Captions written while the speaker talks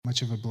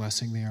much of a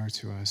blessing they are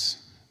to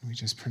us. We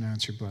just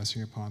pronounce your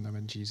blessing upon them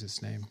in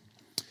Jesus' name.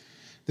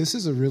 This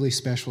is a really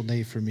special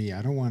day for me.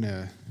 I don't want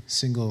to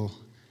single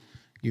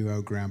you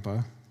out,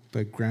 Grandpa,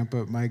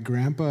 but my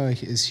grandpa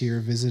is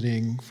here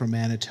visiting from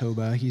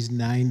Manitoba. He's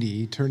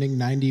 90, turning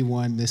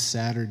 91 this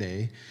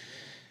Saturday.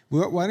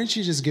 Why don't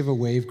you just give a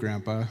wave,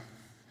 Grandpa?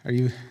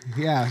 You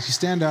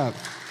stand up.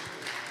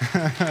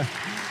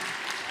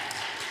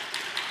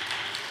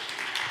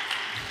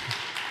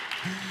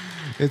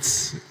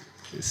 It's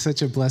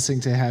such a blessing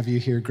to have you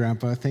here,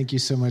 Grandpa. Thank you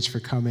so much for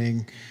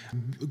coming.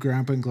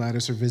 Grandpa and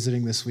Gladys are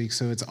visiting this week,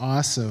 so it's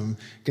awesome.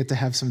 Get to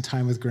have some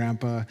time with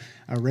Grandpa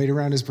right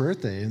around his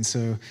birthday, and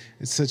so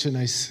it's such a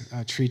nice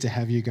treat to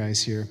have you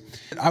guys here.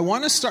 I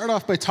want to start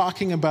off by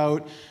talking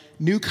about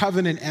New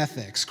Covenant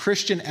ethics,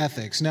 Christian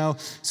ethics. Now,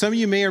 some of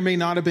you may or may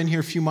not have been here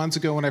a few months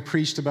ago when I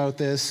preached about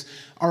this,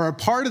 or a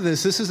part of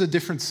this. This is a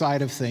different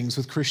side of things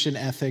with Christian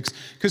ethics,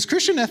 because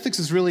Christian ethics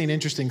is really an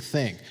interesting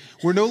thing.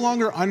 We're no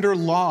longer under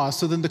law,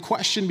 so then the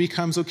question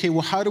becomes, okay,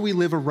 well, how do we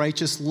live a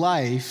righteous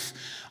life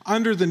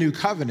under the New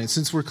Covenant,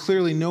 since we're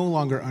clearly no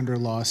longer under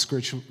law,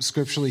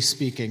 scripturally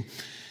speaking?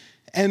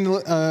 And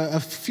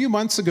a few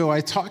months ago, I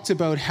talked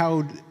about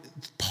how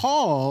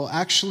Paul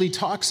actually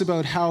talks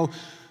about how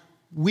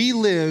we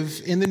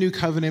live in the New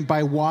Covenant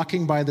by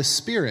walking by the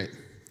Spirit.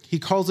 He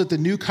calls it the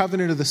New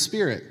Covenant of the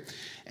Spirit.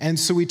 And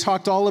so we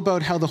talked all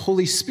about how the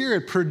Holy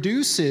Spirit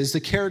produces the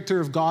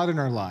character of God in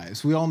our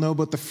lives. We all know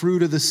about the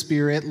fruit of the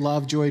Spirit: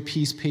 love, joy,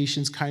 peace,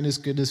 patience, kindness,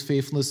 goodness,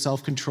 faithfulness,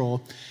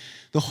 self-control.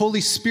 The Holy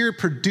Spirit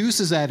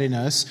produces that in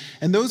us,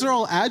 and those are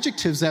all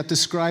adjectives that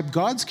describe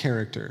God's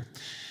character.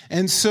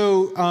 And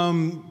so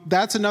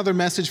that's another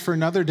message for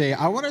another day.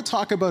 I want to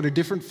talk about a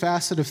different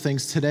facet of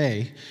things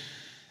today.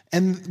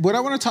 And what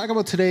I want to talk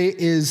about today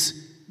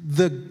is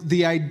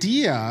the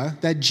idea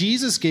that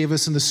Jesus gave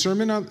us in the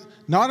Sermon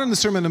not in the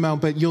Sermon on the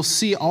Mount, but you'll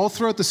see all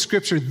throughout the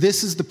Scripture,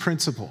 this is the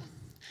principle.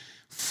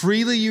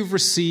 Freely you've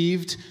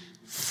received,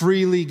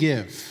 freely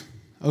give.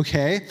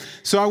 Okay?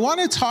 So I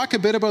want to talk a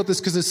bit about this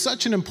because it's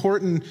such an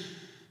important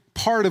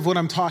part of what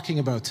I'm talking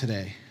about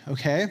today.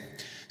 Okay?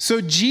 So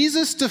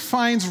Jesus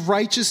defines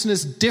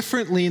righteousness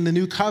differently in the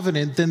New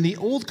Covenant than the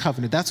Old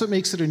Covenant. That's what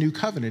makes it a New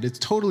Covenant. It's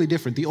totally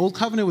different. The Old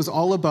Covenant was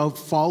all about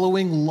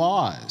following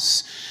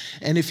laws.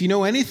 And if you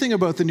know anything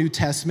about the New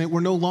Testament, we're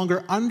no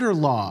longer under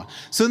law.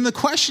 So then the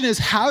question is,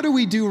 how do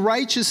we do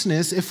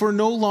righteousness if we're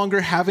no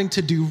longer having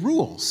to do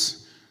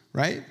rules,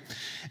 right?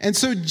 And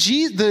so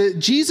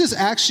Jesus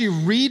actually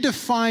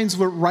redefines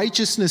what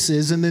righteousness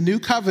is in the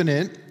New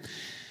Covenant,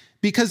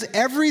 because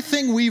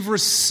everything we've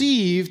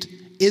received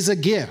is a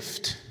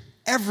gift.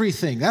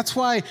 Everything. That's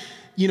why,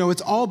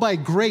 it's all by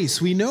grace.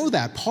 We know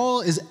that.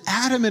 Paul is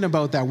adamant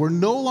about that. We're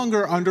no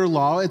longer under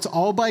law. It's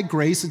all by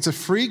grace. It's a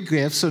free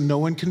gift, so no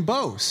one can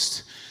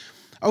boast.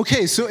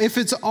 Okay, so if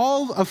it's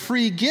all a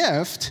free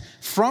gift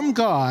from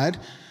God,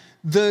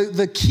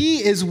 the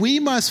key is we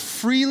must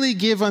freely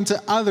give unto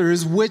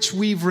others which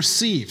we've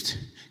received,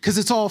 because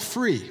it's all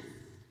free.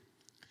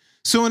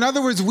 So in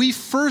other words, we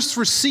first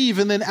receive,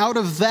 and then out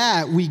of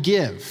that we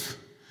give.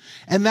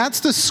 And that's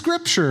the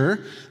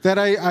scripture that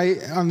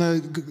on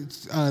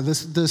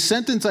the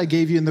sentence I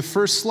gave you in the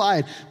first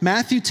slide,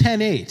 Matthew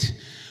 10:8.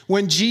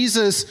 When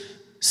Jesus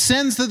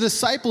sends the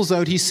disciples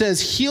out, he says,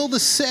 heal the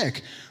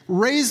sick,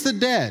 raise the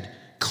dead,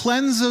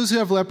 cleanse those who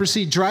have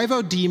leprosy, drive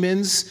out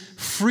demons.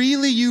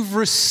 Freely you've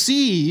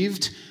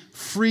received,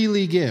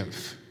 freely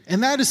give.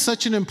 And that is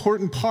such an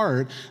important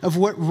part of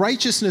what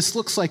righteousness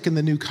looks like in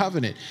the New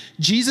Covenant.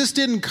 Jesus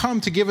didn't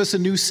come to give us a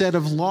new set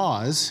of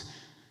laws.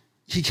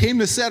 He came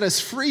to set us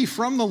free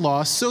from the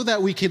law so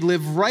that we could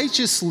live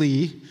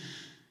righteously.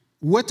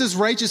 What does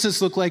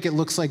righteousness look like? It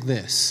looks like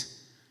this.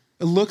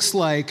 It looks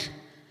like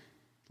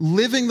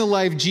living the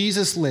life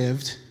Jesus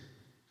lived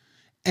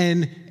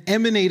and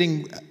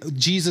emanating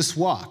Jesus'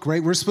 walk,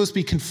 right? We're supposed to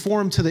be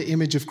conformed to the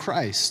image of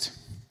Christ.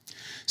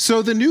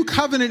 So the New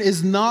Covenant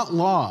is not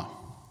law,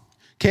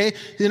 okay?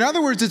 In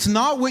other words, it's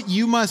not what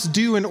you must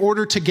do in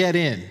order to get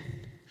in.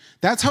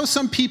 That's how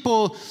some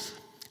people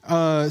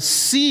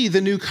see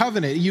the New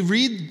Covenant. You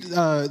read,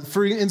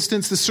 for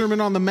instance, the Sermon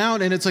on the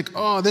Mount, and it's like,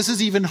 oh, this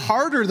is even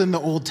harder than the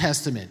Old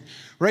Testament,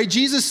 right?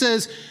 Jesus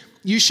says,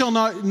 you shall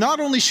not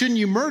only shouldn't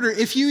you murder,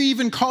 if you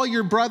even call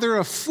your brother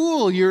a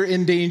fool, you're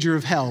in danger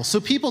of hell. So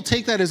people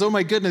take that as, oh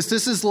my goodness,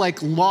 this is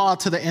like law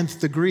to the nth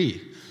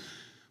degree.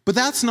 But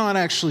that's not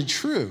actually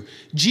true.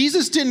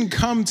 Jesus didn't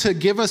come to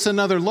give us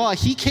another law.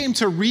 He came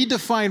to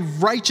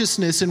redefine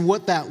righteousness and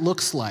what that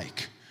looks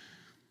like.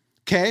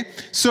 Okay,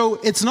 so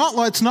it's not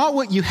law. It's not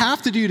what you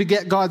have to do to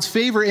get God's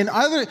favor.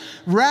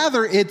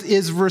 Rather, it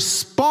is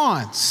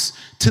response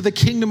to the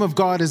kingdom of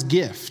God as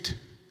gift.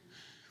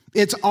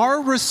 It's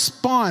our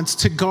response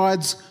to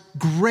God's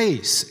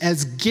grace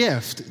as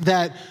gift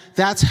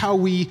that's how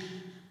we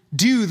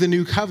do the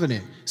New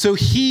Covenant. So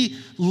He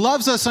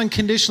loves us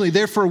unconditionally.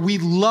 Therefore, we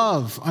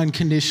love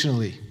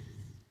unconditionally.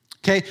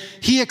 Okay,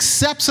 He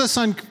accepts us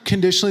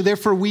unconditionally.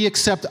 Therefore, we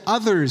accept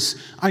others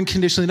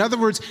unconditionally. In other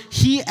words,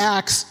 He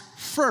acts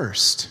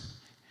first,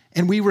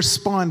 and we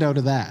respond out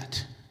of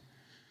that.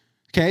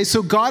 Okay,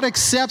 so God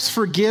accepts,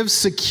 forgives,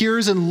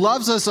 secures, and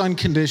loves us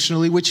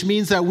unconditionally, which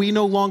means that we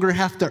no longer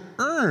have to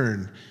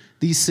earn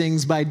these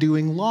things by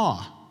doing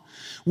law,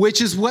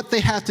 which is what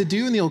they had to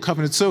do in the Old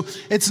Covenant. So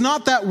it's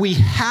not that we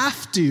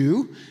have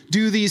to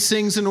do these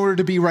things in order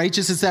to be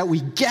righteous, it's that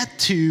we get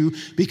to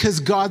because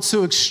God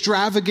so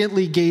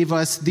extravagantly gave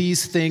us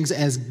these things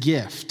as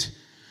gift.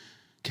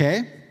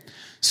 Okay?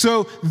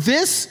 So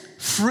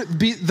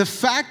the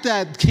fact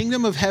that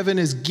kingdom of heaven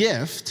is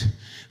gift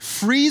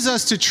frees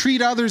us to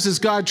treat others as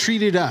God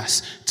treated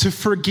us, to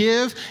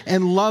forgive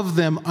and love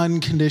them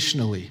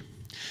unconditionally.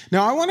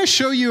 Now, I want to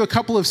show you a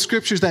couple of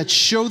scriptures that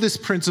show this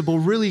principle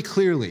really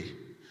clearly.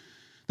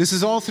 This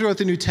is all throughout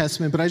the New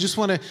Testament, but I just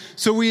want to,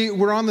 so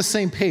we're on the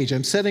same page.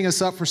 I'm setting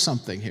us up for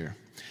something here.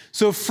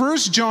 So 1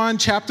 John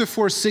chapter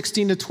 4,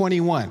 16 to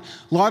 21.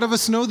 A lot of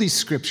us know these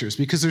scriptures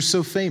because they're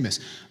so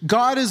famous.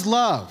 God is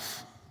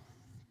love.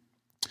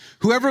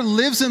 Whoever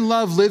lives in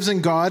love lives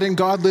in God, and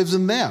God lives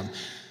in them.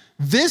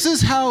 This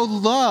is how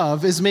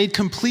love is made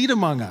complete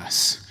among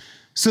us,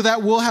 so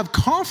that we'll have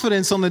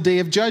confidence on the day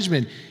of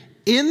judgment.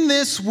 In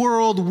this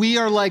world, we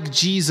are like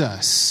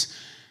Jesus,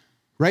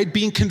 right?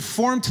 Being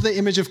conformed to the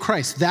image of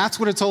Christ. That's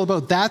what it's all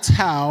about. That's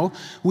how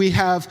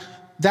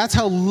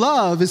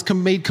love is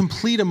made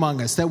complete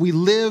among us, that we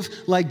live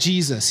like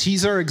Jesus.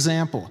 He's our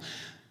example.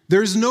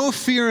 There's no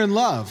fear in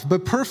love,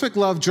 but perfect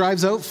love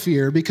drives out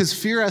fear because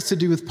fear has to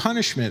do with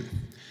punishment.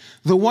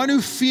 The one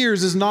who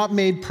fears is not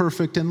made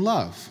perfect in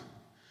love.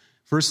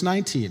 Verse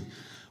 19,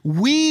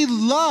 we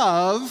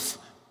love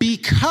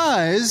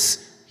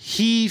because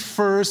he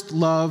first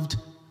loved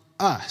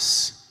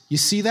us. You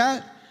see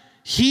that?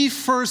 He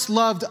first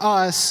loved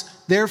us,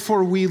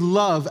 therefore we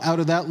love out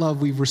of that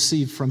love we've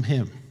received from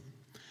him.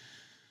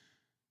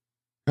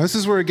 Now this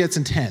is where it gets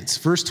intense.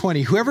 Verse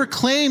 20, whoever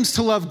claims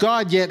to love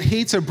God yet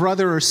hates a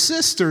brother or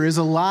sister is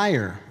a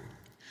liar.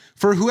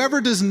 For whoever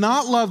does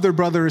not love their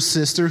brother or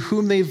sister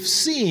whom they've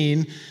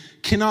seen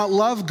cannot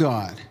love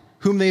God,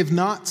 whom they have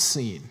not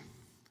seen.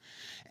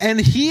 And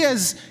he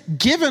has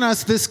given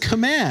us this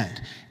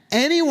command.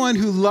 Anyone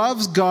who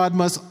loves God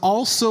must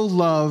also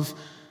love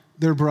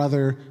their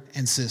brother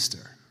and sister.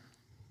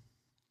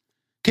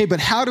 Okay, but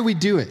how do we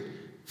do it?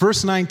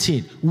 Verse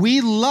 19,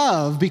 we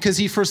love because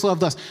he first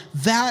loved us.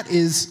 That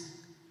is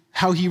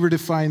how he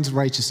redefines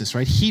righteousness,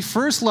 right? He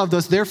first loved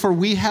us, therefore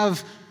we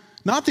have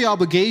not the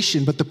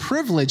obligation, but the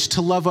privilege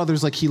to love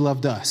others like he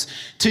loved us.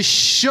 To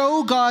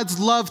show God's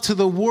love to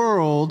the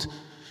world,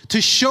 to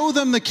show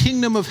them the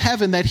kingdom of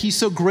heaven that he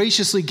so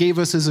graciously gave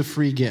us as a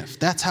free gift.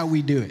 That's how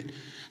we do it.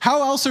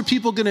 How else are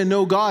people going to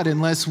know God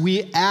unless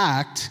we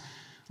act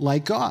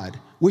like God,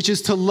 which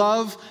is to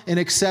love and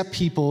accept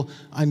people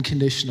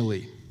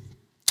unconditionally?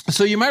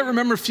 So you might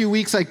remember a few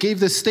weeks I gave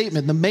this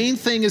statement. The main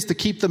thing is to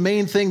keep the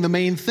main thing the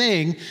main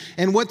thing.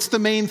 And what's the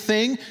main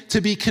thing?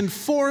 To be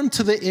conformed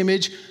to the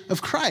image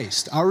of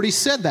Christ. I already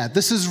said that.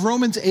 This is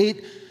Romans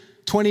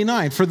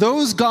 8:29. For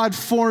those God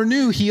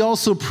foreknew, he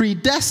also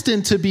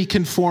predestined to be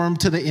conformed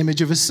to the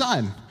image of his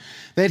Son,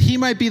 that he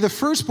might be the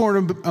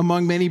firstborn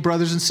among many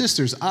brothers and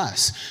sisters,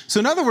 us. So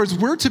in other words,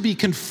 we're to be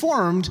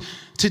conformed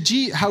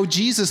to how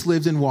Jesus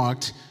lived and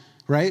walked,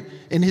 right,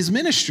 in his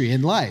ministry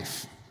and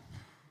life.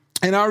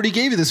 And I already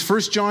gave you this,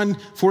 1 John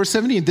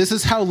 4:17. This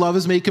is how love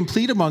is made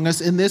complete among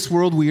us. In this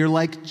world, we are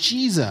like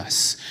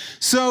Jesus.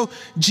 So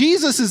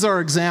Jesus is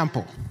our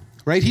example,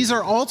 right? He's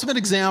our ultimate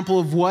example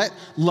of what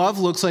love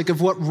looks like,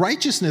 of what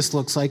righteousness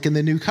looks like in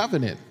the new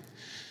covenant.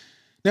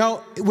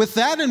 Now, with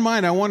that in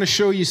mind, I want to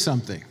show you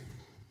something.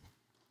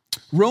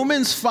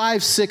 Romans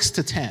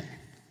 5:6-10.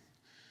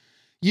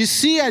 You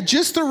see, at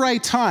just the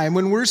right time,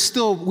 when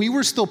we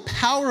were still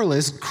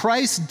powerless,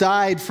 Christ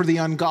died for the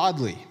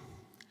ungodly.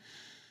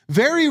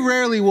 Very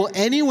rarely will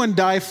anyone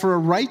die for a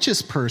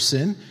righteous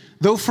person,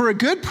 though for a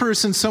good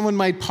person, someone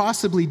might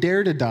possibly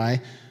dare to die.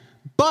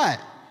 But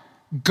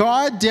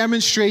God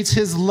demonstrates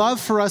his love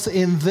for us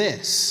in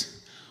this.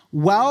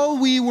 While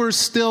we were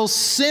still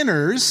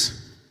sinners,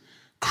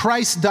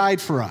 Christ died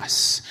for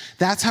us.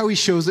 That's how he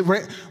shows it.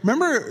 Right?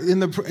 Remember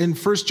in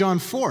 1 John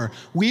 4,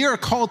 we are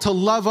called to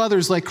love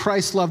others like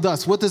Christ loved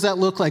us. What does that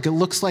look like? It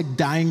looks like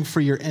dying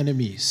for your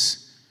enemies.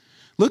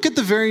 Look at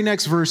the very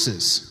next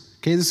verses.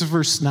 Okay, this is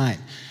verse 9.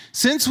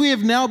 Since we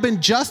have now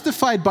been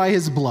justified by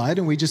his blood,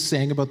 and we just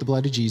sang about the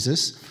blood of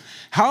Jesus,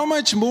 how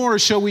much more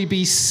shall we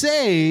be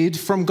saved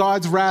from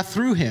God's wrath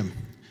through him?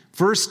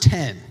 Verse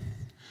 10.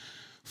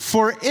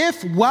 For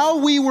if while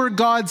we were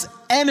God's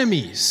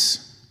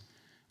enemies,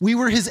 we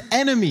were his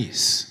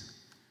enemies,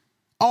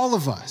 all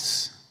of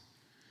us,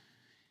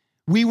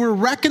 we were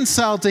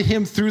reconciled to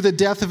him through the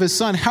death of his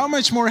Son, how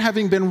much more,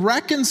 having been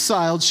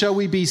reconciled, shall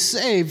we be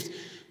saved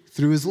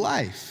through his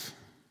life?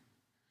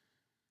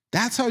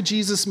 That's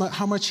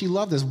how much he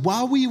loved us.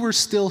 While we were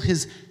still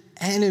his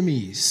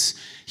enemies,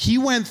 he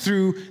went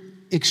through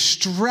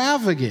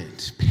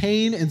extravagant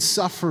pain and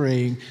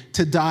suffering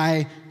to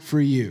die for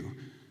you,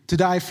 to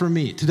die for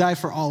me, to die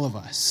for all of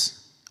us.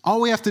 All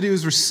we have to do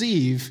is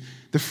receive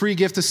the free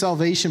gift of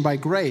salvation by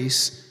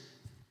grace,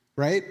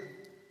 right?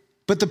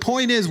 But the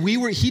point is,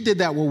 he did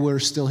that while we were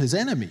still his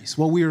enemies,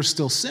 while we were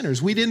still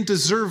sinners. We didn't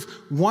deserve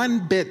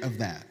one bit of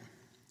that.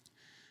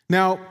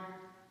 Now,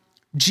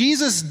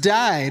 Jesus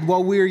died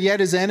while we were yet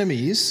his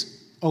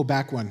enemies. Oh,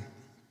 back one.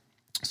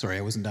 Sorry,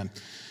 I wasn't done.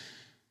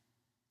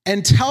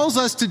 And tells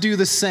us to do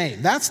the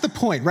same. That's the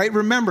point, right?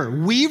 Remember,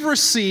 we've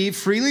received,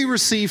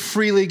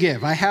 freely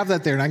give. I have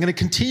that there, and I'm going to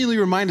continually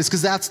remind us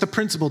because that's the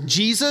principle.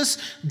 Jesus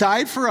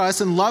died for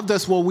us and loved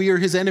us while we are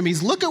his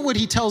enemies. Look at what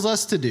he tells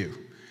us to do.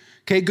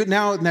 Okay, good.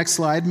 Now, next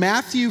slide.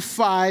 Matthew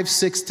 5,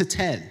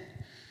 6-10.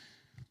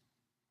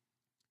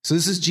 So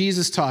this is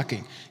Jesus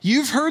talking.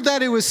 You've heard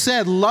that it was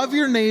said, love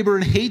your neighbor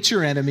and hate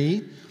your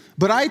enemy.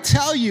 But I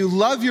tell you,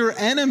 love your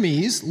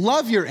enemies.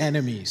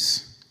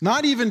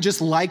 Not even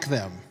just like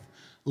them.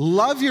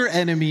 Love your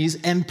enemies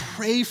and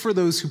pray for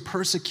those who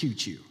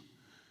persecute you,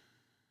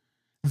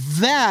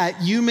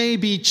 that you may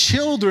be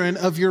children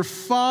of your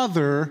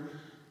Father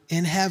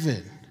in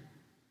heaven.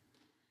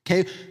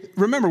 Okay,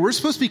 remember, we're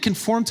supposed to be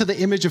conformed to the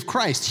image of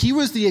Christ. He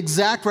was the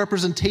exact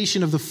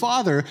representation of the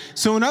Father.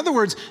 So in other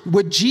words,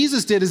 what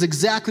Jesus did is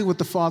exactly what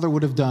the Father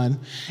would have done.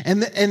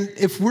 And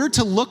if we're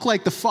to look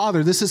like the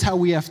Father, this is how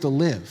we have to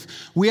live.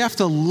 We have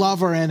to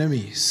love our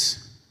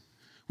enemies.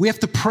 We have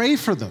to pray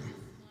for them.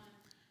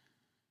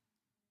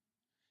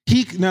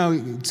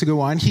 To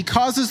go on, he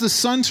causes the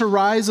sun to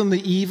rise on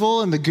the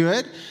evil and the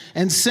good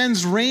and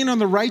sends rain on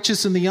the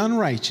righteous and the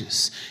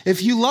unrighteous.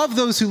 If you love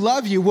those who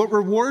love you, what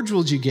rewards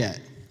will you get?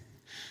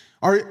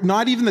 Are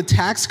not even the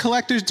tax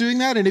collectors doing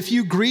that? And if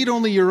you greet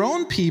only your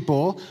own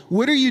people,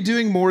 what are you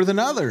doing more than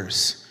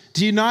others?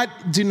 Do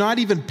not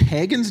even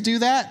pagans do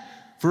that?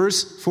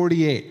 Verse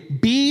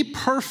 48, be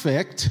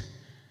perfect,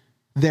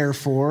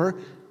 therefore,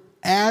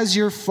 as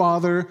your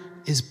Father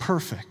is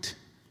perfect.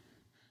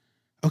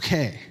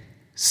 Okay.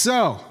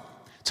 So,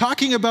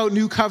 talking about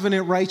new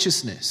covenant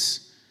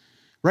righteousness,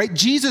 right?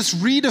 Jesus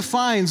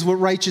redefines what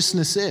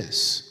righteousness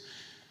is.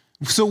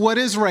 So what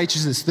is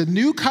righteousness? The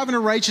new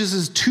covenant righteousness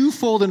is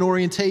twofold in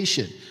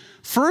orientation.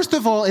 First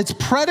of all, it's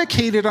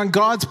predicated on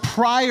God's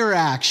prior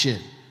action,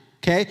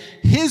 okay?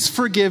 His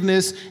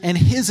forgiveness and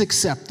his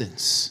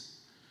acceptance.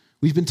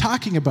 We've been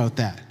talking about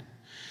that.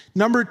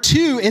 Number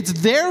two, it's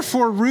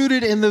therefore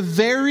rooted in the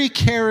very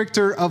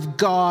character of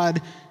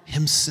God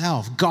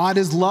himself. God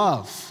is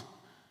love.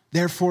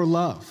 Therefore,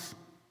 love.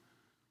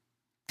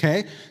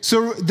 Okay?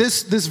 So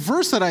this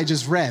verse that I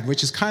just read,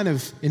 which is kind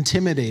of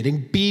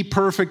intimidating, be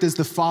perfect as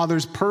the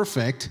Father's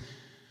perfect,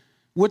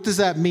 what does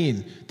that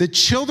mean? The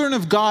children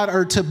of God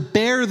are to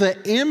bear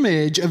the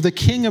image of the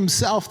King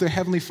himself, their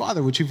heavenly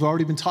Father, which we've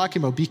already been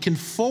talking about. Be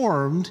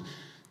conformed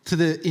to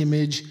the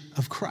image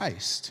of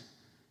Christ.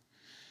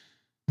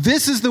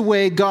 This is the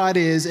way God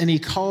is, and he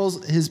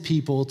calls his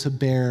people to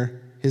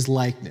bear his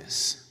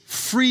likeness.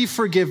 Free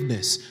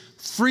forgiveness,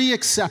 free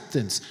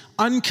acceptance,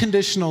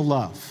 unconditional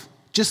love,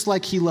 just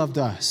like he loved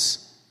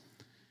us.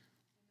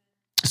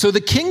 So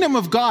the kingdom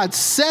of God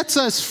sets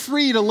us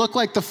free to look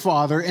like the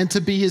Father and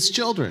to be his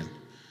children.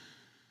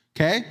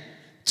 Okay?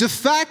 The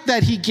fact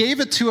that he gave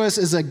it to us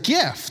as a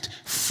gift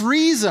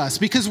frees us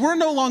because we're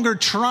no longer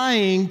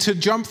trying to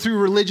jump through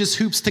religious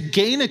hoops to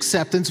gain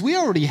acceptance. We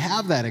already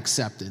have that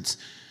acceptance.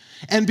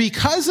 And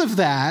because of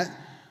that,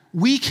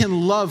 we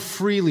can love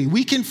freely.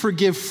 We can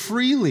forgive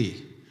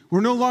freely.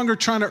 We're no longer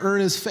trying to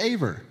earn his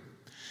favor.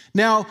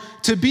 Now,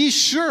 to be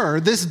sure,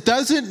 this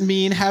doesn't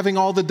mean having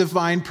all the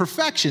divine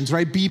perfections,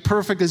 right? Be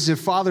perfect as your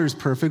Father is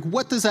perfect.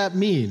 What does that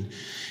mean?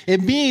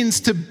 It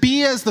means to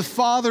be as the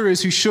Father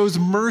is, who shows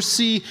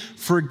mercy,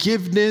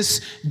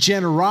 forgiveness,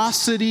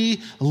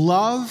 generosity,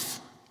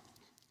 love.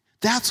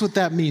 That's what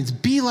that means.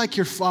 Be like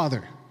your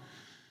Father.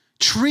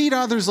 Treat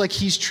others like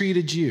he's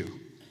treated you.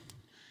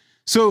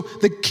 So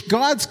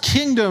God's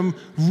kingdom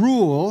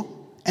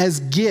rule as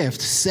gift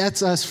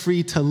sets us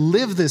free to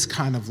live this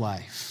kind of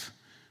life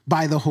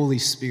by the Holy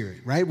Spirit,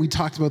 right? We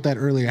talked about that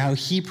earlier, how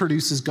he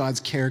produces God's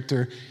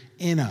character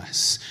in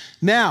us.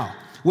 Now,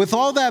 with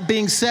all that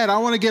being said, I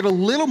want to get a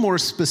little more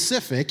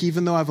specific,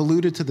 even though I've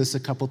alluded to this a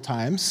couple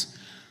times.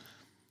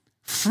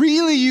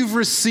 Freely you've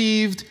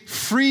received,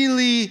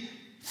 freely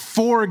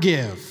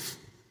forgive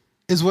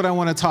is what I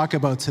want to talk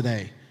about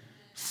today.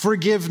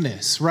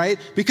 Forgiveness, right?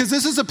 Because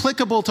this is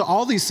applicable to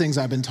all these things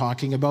I've been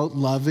talking about,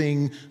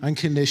 loving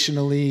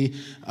unconditionally,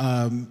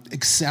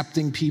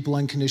 accepting people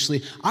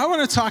unconditionally. I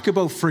want to talk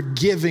about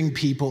forgiving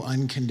people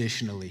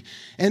unconditionally.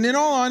 And in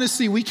all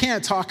honesty, we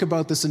can't talk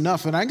about this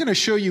enough, and I'm going to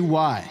show you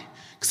why.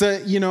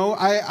 Because,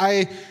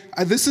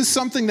 this is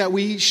something that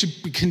we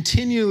should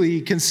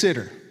continually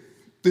consider.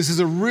 This is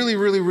a really,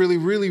 really, really,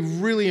 really,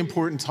 really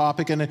important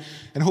topic, and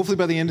hopefully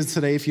by the end of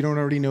today, if you don't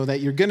already know that,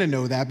 you're going to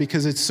know that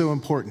because it's so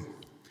important.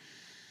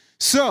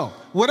 So,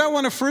 what I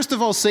want to first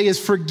of all say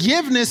is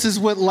forgiveness is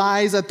what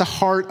lies at the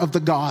heart of the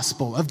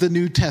gospel, of the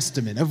New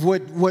Testament, of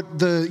what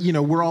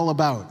we're all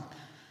about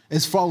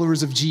as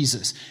followers of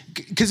Jesus.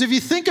 Because if you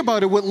think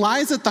about it, what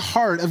lies at the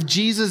heart of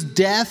Jesus'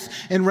 death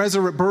and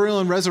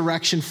burial and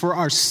resurrection for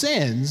our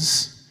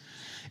sins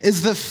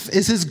is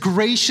his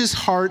gracious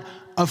heart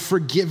of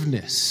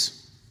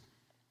forgiveness.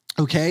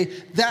 Okay?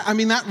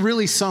 That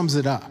really sums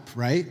it up,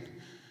 right?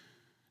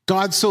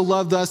 God so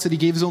loved us that he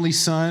gave his only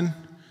son,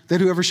 that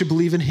whoever should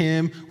believe in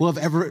him will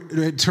have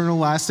eternal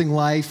lasting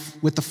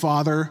life with the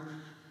Father,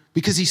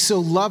 because he so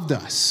loved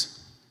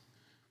us.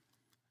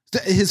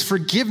 His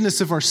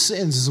forgiveness of our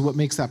sins is what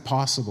makes that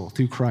possible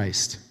through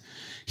Christ.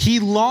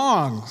 He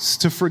longs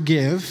to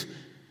forgive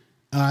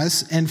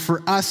us and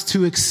for us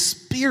to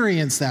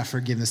experience that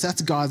forgiveness.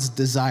 That's God's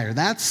desire.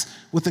 That's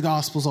what the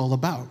gospel's all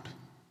about.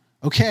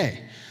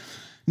 Okay.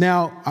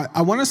 Now,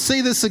 I want to say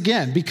this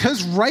again.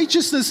 Because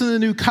righteousness in the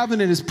new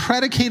covenant is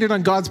predicated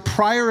on God's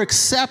prior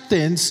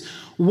acceptance,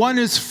 one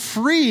is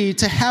free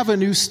to have a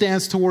new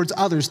stance towards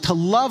others, to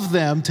love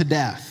them to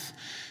death,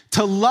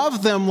 to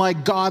love them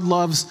like God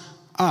loves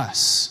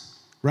us,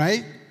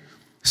 right?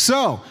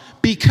 So,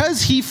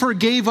 because he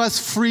forgave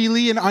us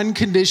freely and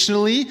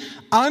unconditionally,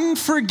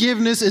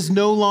 unforgiveness is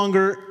no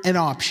longer an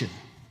option.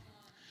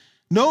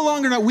 No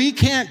longer, we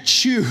can't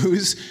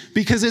choose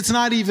because it's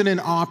not even an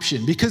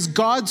option. Because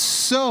God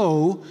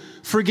so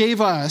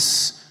forgave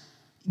us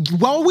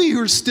while we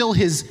were still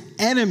his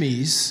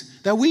enemies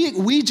that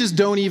we just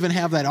don't even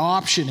have that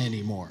option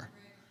anymore.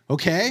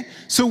 Okay?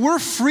 So we're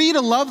free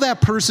to love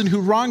that person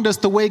who wronged us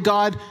the way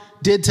God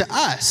did to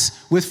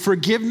us, with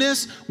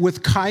forgiveness,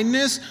 with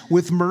kindness,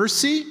 with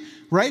mercy,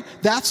 right?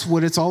 That's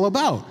what it's all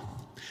about.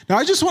 Now,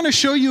 I just want to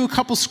show you a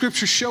couple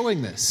scriptures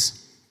showing this.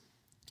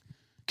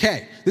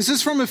 Okay, this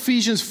is from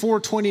Ephesians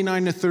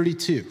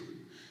 4:29-32.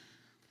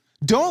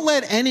 Don't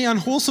let any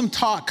unwholesome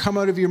talk come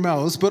out of your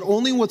mouths, but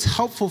only what's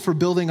helpful for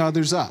building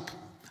others up,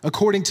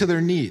 according to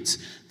their needs,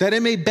 that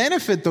it may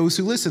benefit those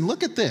who listen.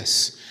 Look at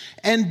this.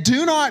 And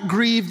do not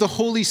grieve the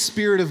Holy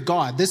Spirit of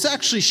God. This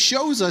actually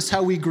shows us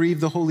how we grieve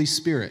the Holy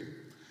Spirit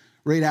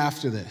right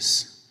after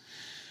this.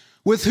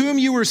 With whom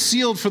you were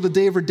sealed for the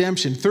day of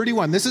redemption.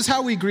 31, this is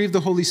how we grieve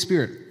the Holy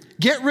Spirit.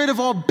 Get rid of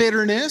all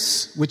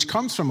bitterness, which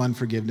comes from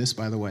unforgiveness,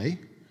 by the way,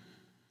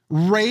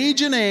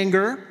 rage and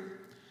anger,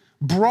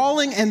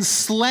 brawling and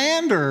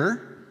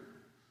slander,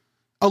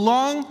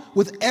 along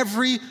with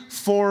every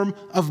form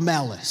of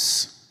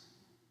malice.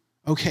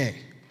 Okay,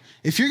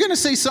 if you're going to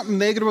say something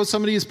negative about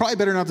somebody, it's probably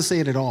better not to say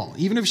it at all,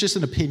 even if it's just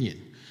an opinion.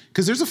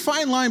 Because there's a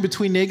fine line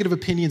between negative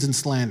opinions and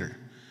slander.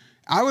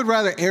 I would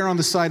rather err on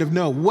the side of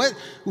no.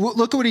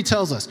 Look at what he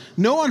tells us.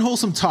 No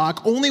unwholesome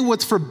talk, only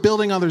what's for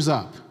building others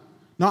up,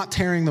 not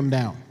tearing them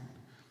down.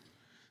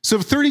 So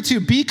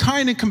 32, be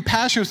kind and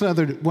compassionate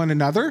with one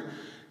another.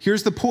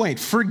 Here's the point.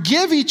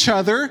 Forgive each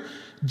other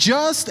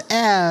just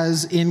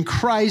as in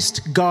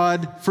Christ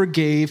God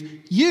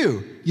forgave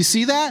you. You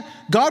see that?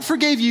 God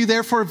forgave you,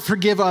 therefore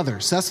forgive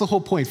others. That's the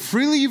whole point.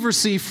 Freely you've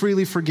received,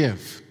 freely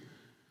forgive.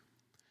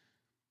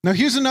 Now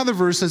here's another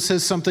verse that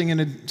says something in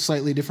a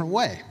slightly different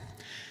way.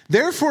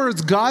 Therefore,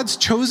 as God's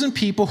chosen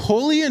people,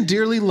 holy and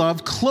dearly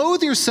loved,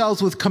 clothe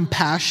yourselves with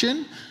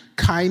compassion,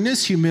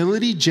 kindness,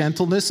 humility,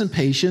 gentleness, and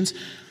patience.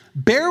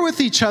 Bear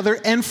with each other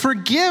and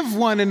forgive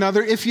one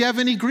another if you have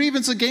any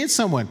grievance against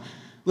someone.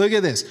 Look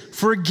at this.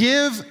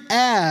 Forgive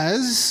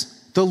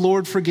as the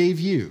Lord forgave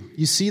you.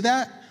 You see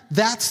that?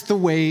 That's the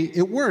way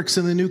it works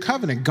in the new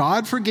covenant.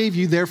 God forgave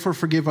you, therefore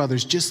forgive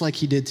others, just like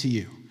he did to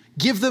you.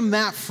 Give them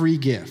that free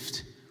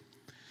gift.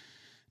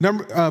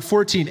 Number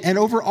 14, and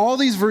over all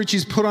these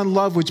virtues put on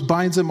love, which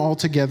binds them all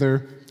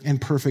together in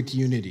perfect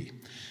unity.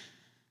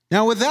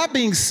 Now, with that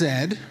being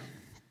said,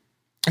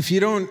 if you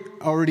don't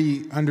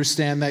already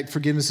understand that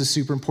forgiveness is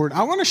super important,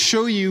 I want to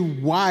show you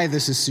why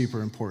this is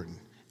super important,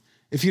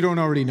 if you don't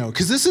already know.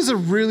 Because this is a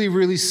really,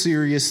 really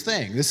serious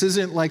thing. This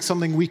isn't like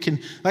something we can,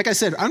 like I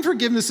said,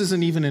 unforgiveness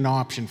isn't even an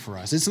option for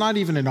us. It's not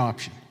even an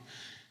option.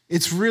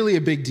 It's really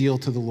a big deal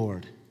to the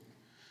Lord.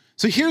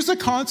 So here's the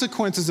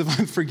consequences of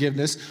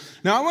unforgiveness.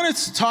 Now I want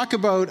to talk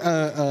about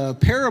a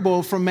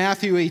parable from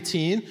Matthew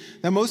 18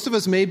 that most of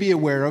us may be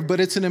aware of, but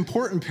it's an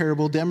important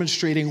parable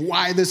demonstrating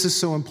why this is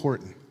so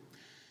important.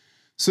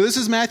 So this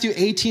is Matthew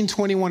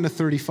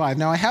 18:21-35.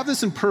 Now I have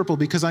this in purple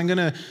because I'm going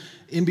to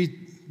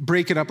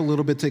break it up a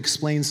little bit to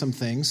explain some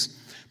things.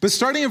 But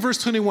starting in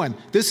verse 21,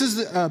 this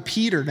is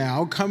Peter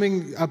now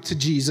coming up to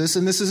Jesus,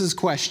 and this is his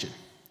question.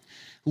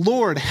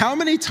 Lord, how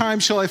many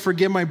times shall I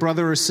forgive my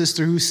brother or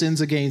sister who sins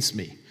against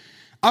me?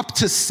 Up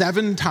to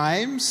 7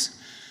 times?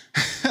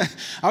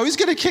 I was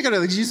going to kick it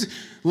out.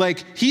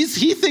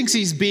 He thinks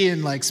he's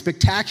being like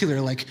spectacular,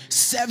 like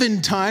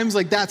 7 times,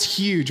 like that's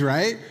huge,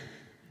 right?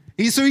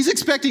 So he's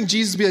expecting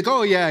Jesus to be like,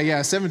 oh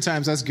yeah, 7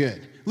 times, that's good.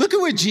 Look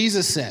at what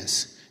Jesus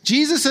says.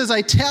 Jesus says,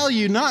 I tell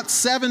you, not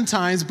 7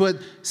 times, but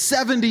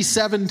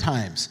 77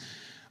 times.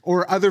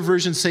 Or other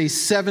versions say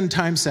 7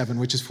 times 7,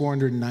 which is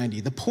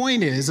 490. The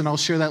point is, and I'll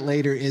share that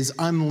later, is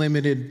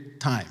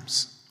unlimited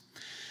times.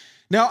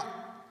 Now,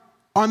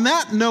 on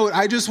that note,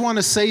 I just want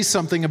to say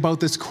something about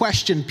this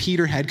question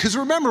Peter had. Because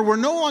remember, we're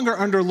no longer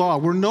under law.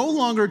 We're no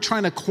longer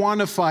trying to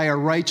quantify our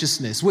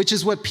righteousness, which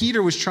is what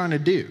Peter was trying to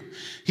do.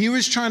 He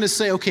was trying to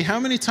say, okay, how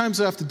many times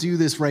do I have to do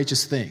this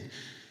righteous thing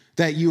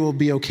that you will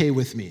be okay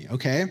with me,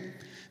 okay?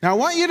 Now, I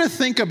want you to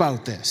think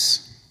about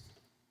this.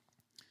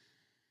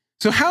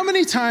 So how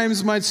many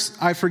times might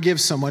I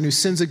forgive someone who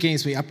sins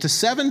against me? Up to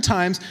 7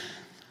 times.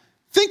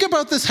 Think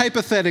about this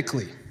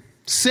hypothetically.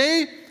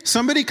 Say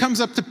somebody comes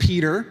up to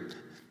Peter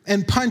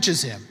and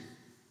punches him.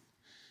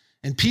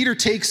 And Peter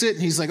takes it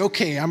and he's like,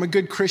 okay, I'm a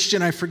good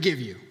Christian, I forgive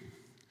you.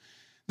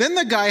 Then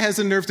the guy has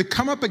the nerve to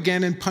come up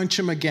again and punch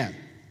him again.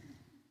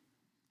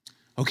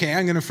 Okay,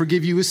 I'm going to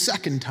forgive you a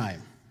second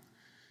time.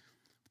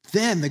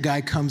 Then the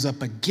guy comes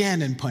up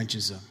again and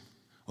punches him.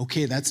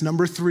 Okay, that's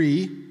number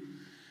 3.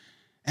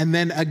 And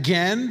then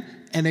again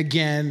and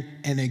again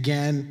and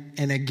again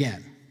and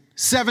again.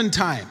 7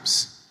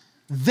 times.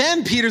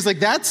 Then Peter's like,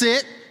 that's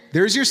it.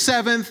 There's your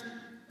 7th.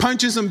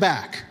 Punches him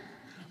back.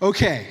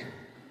 Okay.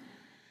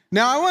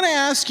 Now I want to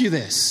ask you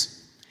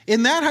this.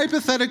 In that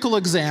hypothetical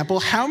example,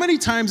 how many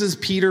times has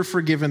Peter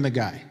forgiven the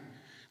guy?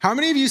 How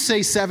many of you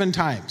say 7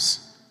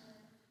 times?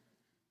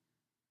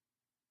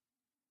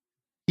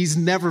 He's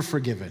never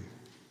forgiven.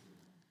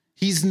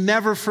 He's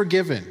never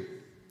forgiven.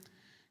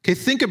 Okay,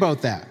 think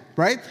about that,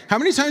 right? How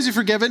many times have you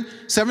forgiven?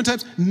 7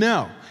 times?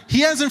 No.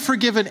 He hasn't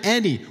forgiven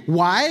any.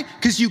 Why?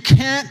 Because you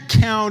can't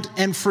count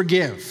and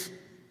forgive.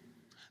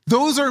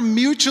 Those are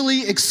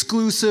mutually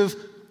exclusive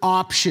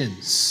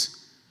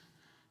options,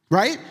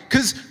 right?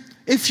 Because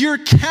if you're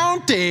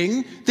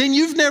counting, then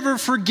you've never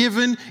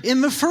forgiven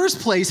in the first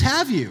place,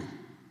 have you?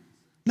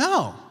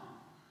 No.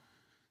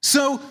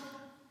 So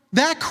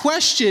that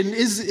question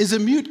is a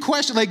mute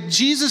question. Like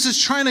Jesus is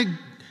trying to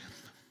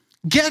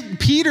get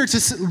Peter to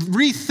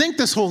rethink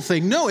this whole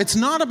thing. No, it's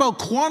not about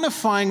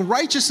quantifying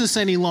righteousness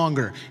any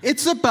longer.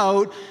 It's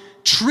about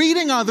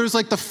treating others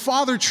like the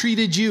Father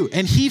treated you,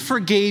 and he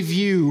forgave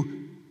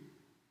you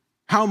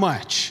how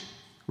much,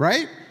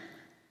 right?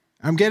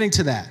 I'm getting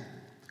to that.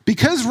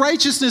 Because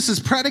righteousness is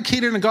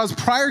predicated on God's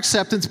prior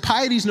acceptance,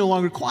 piety is no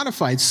longer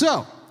quantified.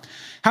 So,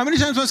 how many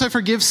times must I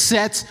forgive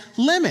sets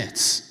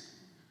limits?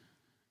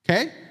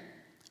 Okay?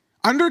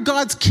 Under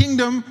God's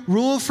kingdom,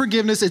 rule of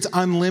forgiveness, it's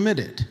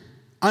unlimited.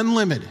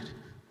 Unlimited.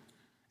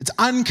 It's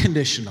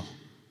unconditional.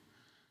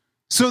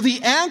 So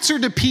the answer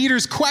to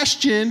Peter's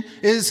question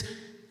is,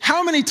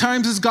 how many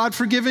times has God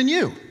forgiven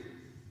you?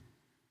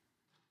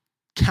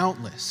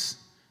 Countless.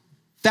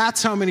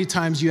 That's how many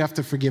times you have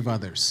to forgive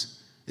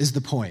others, is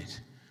the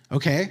point.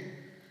 Okay?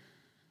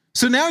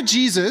 So now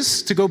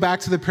Jesus, to go back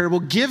to the parable,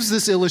 gives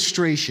this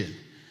illustration.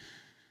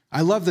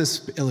 I love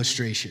this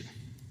illustration.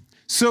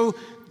 So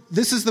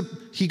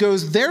he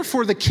goes,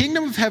 therefore the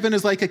kingdom of heaven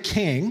is like a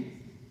king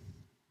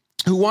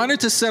who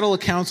wanted to settle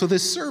accounts with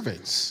his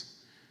servants.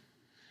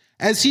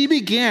 As he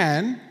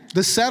began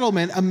the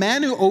settlement, a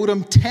man who owed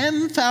him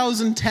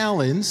 10,000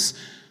 talents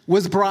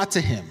was brought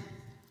to him.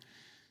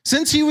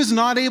 Since he was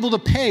not able to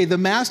pay, the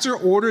master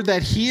ordered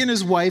that he and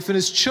his wife and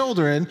his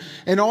children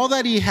and all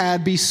that he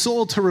had be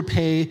sold to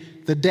repay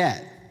the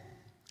debt.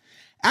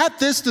 At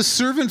this, the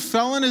servant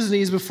fell on his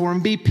knees before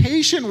him. Be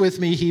patient with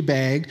me, he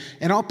begged,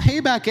 and I'll pay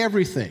back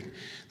everything.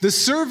 The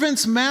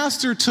servant's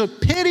master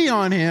took pity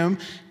on him,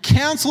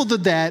 canceled the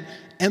debt,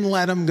 and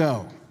let him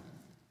go.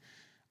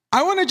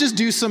 I want to just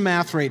do some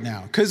math right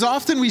now, because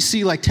often we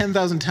see like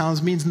 10,000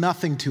 talents means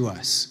nothing to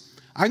us.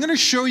 I'm going to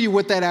show you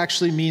what that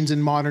actually means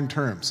in modern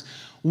terms.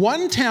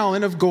 1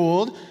 talent of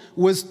gold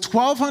was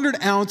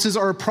 1,200 ounces,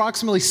 or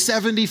approximately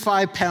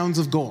 75 pounds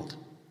of gold.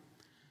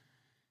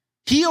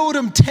 He owed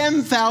him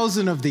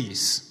 10,000 of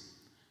these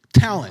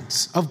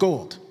talents of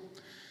gold.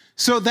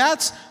 So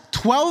that's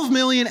 12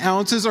 million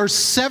ounces, or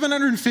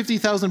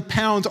 750,000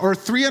 pounds, or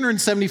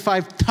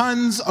 375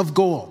 tons of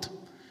gold.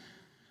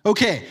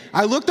 Okay,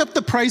 I looked up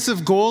the price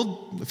of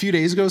gold a few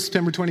days ago,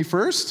 September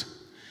 21st.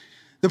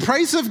 The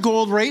price of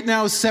gold right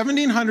now is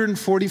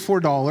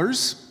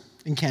 $1,744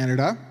 in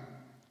Canada.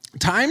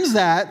 Times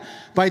that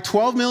by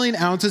 12 million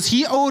ounces,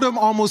 he owed him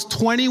almost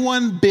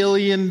 $21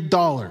 billion.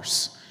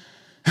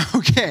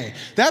 Okay,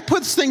 that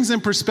puts things in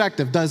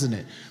perspective, doesn't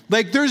it?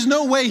 Like, there's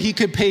no way he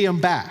could pay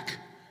him back.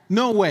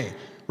 No way,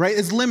 right?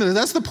 It's limited.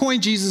 That's the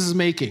point Jesus is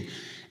making.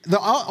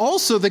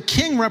 Also, the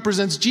king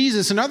represents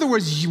Jesus. In other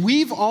words,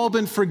 we've all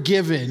been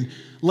forgiven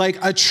like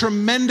a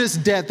tremendous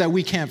debt that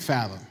we can't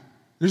fathom.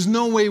 There's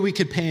no way we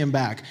could pay him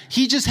back.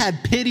 He just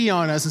had pity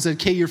on us and said,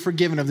 okay, you're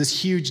forgiven of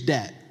this huge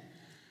debt.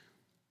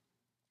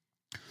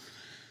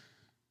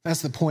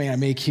 That's the point I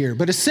make here.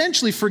 But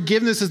essentially,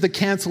 forgiveness is the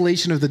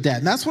cancellation of the debt.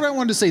 And that's what I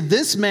wanted to say.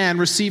 This man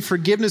received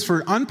forgiveness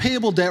for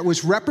unpayable debt,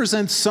 which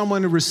represents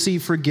someone who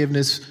received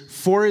forgiveness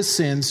for his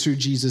sins through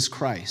Jesus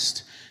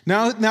Christ.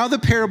 Now the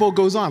parable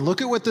goes on.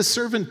 Look at what the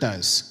servant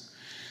does.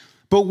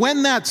 But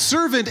when that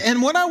servant,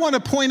 and what I want to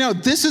point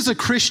out, this is a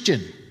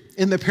Christian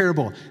in the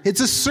parable.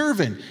 It's a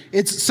servant.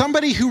 It's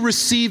somebody who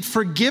received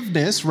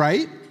forgiveness,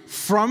 right,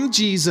 from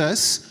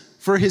Jesus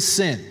for his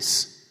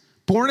sins.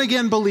 Born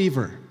again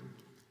believer.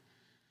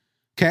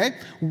 Okay,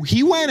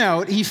 he went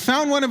out, he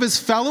found one of his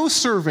fellow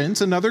servants,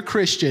 another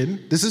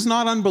Christian. This is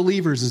not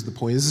unbelievers is the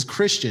point, this is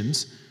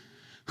Christians,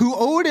 who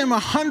owed him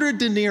 100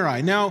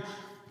 denarii. Now,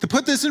 to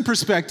put this in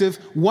perspective,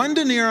 1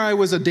 denarii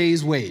was a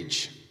day's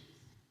wage.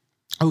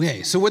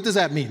 Okay, so what does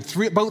that mean?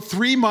 About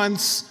 3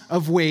 months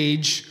of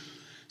wage,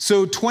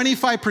 so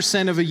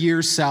 25% of a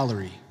year's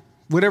salary,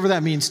 whatever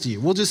that means to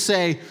you. We'll just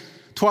say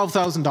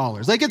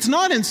 $12,000. Like, it's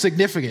not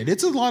insignificant.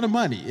 It's a lot of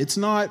money. It's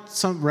not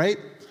some, right?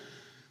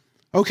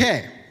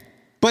 Okay.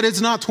 but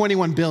it's not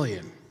 21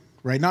 billion,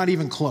 right? Not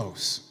even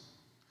close.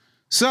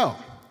 So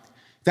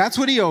that's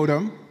what he owed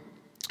him.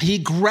 He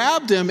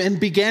grabbed him and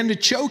began to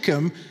choke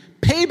him.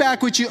 Pay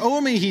back what you owe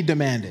me, he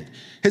demanded.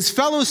 His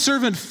fellow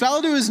servant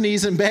fell to his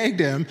knees and begged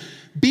him,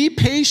 be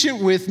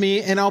patient with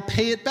me and I'll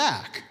pay it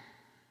back.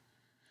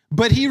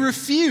 But he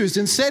refused.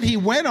 Instead, he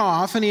went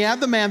off and he had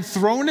the man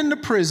thrown into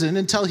prison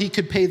until he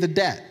could pay the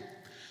debt.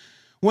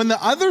 When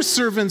the other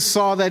servants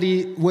saw that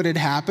what had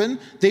happened,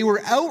 they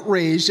were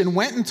outraged and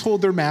went and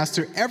told their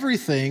master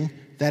everything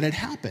that had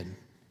happened.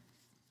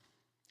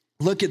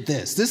 Look at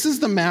this. This is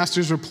the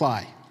master's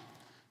reply.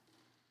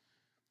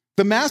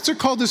 The master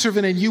called the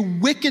servant in, you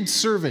wicked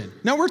servant.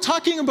 Now we're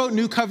talking about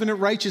new covenant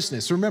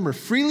righteousness. Remember,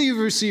 freely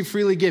you receive,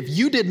 freely give.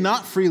 You did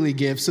not freely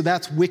give, so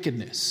that's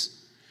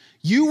wickedness.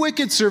 You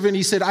wicked servant,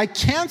 he said, I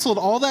canceled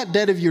all that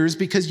debt of yours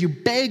because you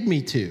begged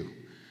me to.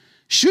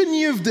 Shouldn't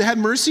you have had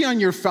mercy on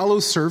your fellow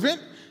servant,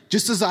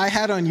 just as I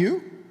had on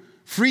you?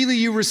 Freely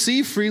you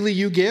receive, freely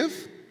you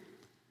give.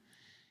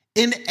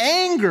 In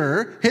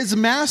anger, his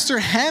master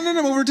handed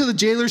him over to the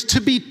jailers to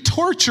be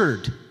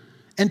tortured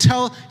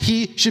until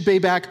he should pay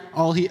back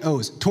all he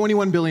owes,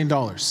 $21 billion.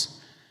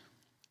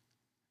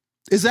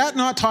 Is that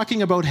not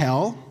talking about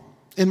hell?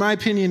 In my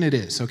opinion, it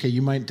is. Okay,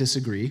 you might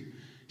disagree.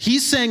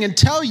 He's saying,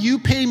 until you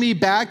pay me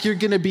back, you're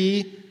going to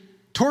be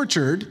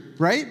tortured,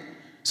 right?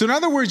 So in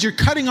other words, you're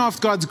cutting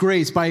off God's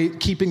grace by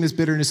keeping this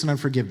bitterness and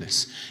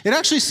unforgiveness. It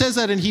actually says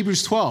that in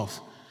Hebrews 12.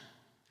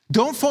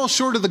 Don't fall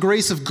short of the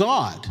grace of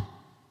God.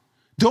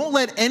 Don't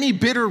let any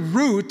bitter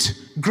root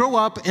grow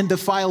up and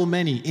defile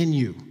many in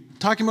you.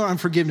 Talking about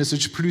unforgiveness,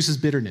 which produces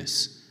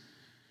bitterness.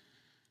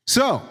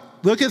 So,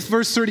 look at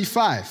verse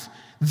 35.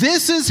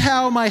 This is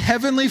how my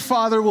heavenly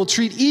Father will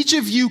treat each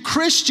of you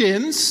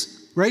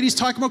Christians, right? He's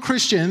talking about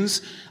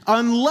Christians,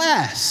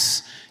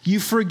 unless you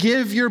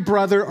forgive your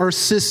brother or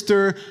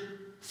sister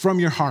from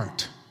your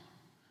heart.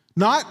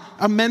 Not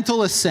a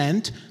mental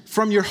assent,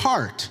 from your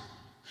heart.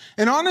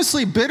 And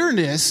honestly,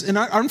 bitterness and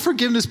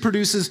unforgiveness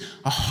produces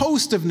a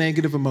host of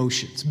negative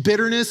emotions.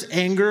 Bitterness,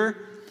 anger.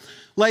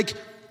 Like,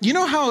 you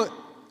know how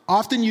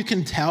often you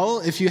can tell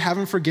if you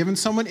haven't forgiven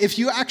someone? If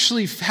you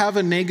actually have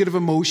a negative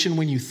emotion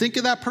when you think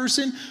of that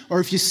person, or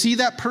if you see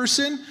that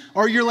person,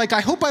 or you're like, I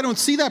hope I don't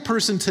see that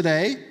person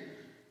today,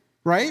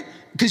 right?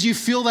 Because you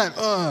feel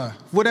that,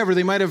 whatever,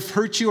 they might have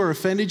hurt you or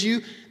offended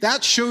you.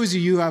 That shows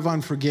you have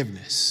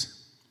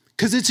unforgiveness.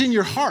 Because it's in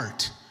your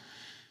heart.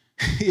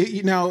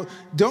 Now,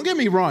 don't get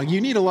me wrong.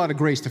 You need a lot of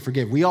grace to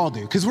forgive. We all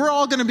do. Because we're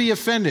all going to be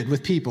offended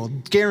with people.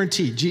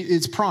 Guaranteed.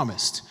 It's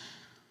promised.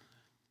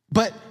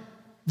 But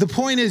the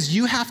point is,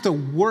 you have to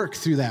work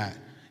through that.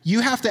 You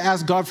have to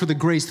ask God for the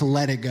grace to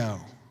let it go.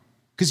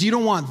 Because you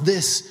don't want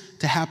this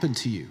to happen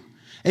to you.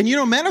 And you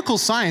know, medical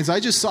science, I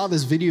just saw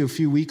this video a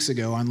few weeks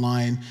ago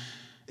online,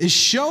 is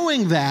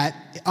showing that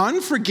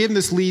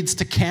unforgiveness leads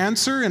to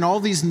cancer and all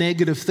these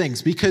negative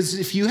things. Because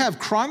if you have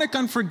chronic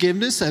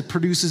unforgiveness, that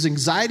produces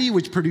anxiety,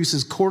 which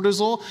produces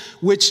cortisol,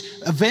 which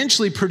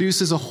eventually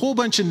produces a whole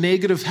bunch of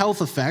negative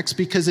health effects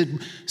because it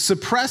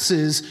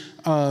suppresses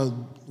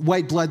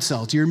white blood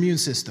cells, your immune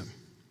system.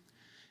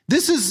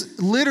 This is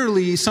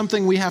literally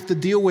something we have to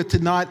deal with to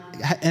not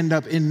end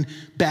up in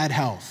bad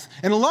health.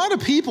 And a lot of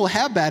people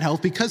have bad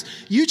health because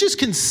you just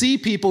can see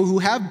people who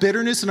have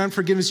bitterness and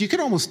unforgiveness. You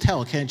can almost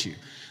tell, can't you?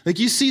 Like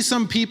you see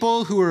some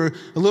people who are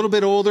a little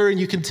bit older and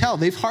you can tell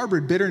they've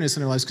harbored bitterness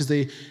in their lives because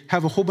they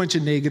have a whole bunch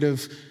of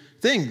negative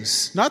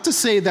things. Not to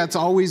say that's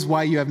always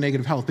why you have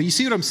negative health, but you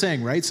see what I'm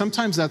saying, right?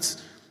 Sometimes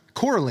that's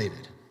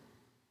correlated.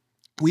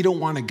 We don't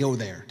want to go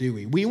there, do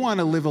we? We want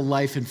to live a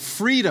life in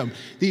freedom.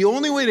 The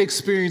only way to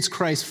experience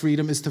Christ's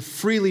freedom is to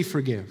freely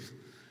forgive.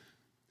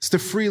 It's to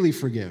freely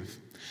forgive.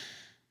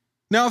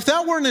 Now, if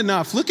that weren't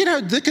enough, look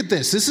at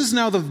this. This is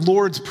now the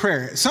Lord's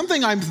Prayer.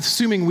 Something I'm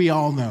assuming we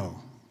all know.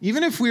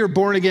 Even if we were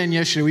born again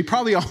yesterday, we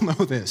probably all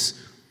know this.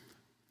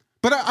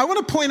 But I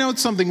want to point out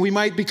something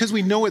because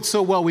we know it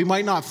so well, we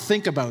might not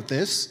think about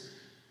this.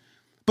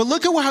 But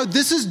look at how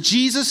this is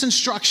Jesus'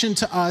 instruction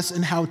to us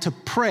and how to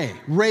pray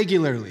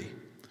regularly.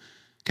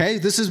 Okay,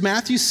 this is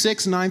Matthew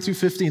 6, 9 through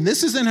 15.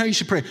 This is then how you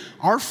should pray.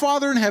 Our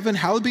Father in heaven,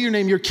 hallowed be your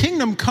name. Your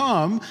kingdom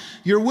come,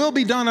 your will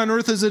be done on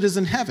earth as it is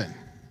in heaven.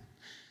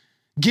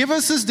 Give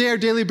us this day our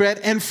daily bread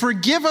and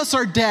forgive us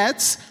our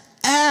debts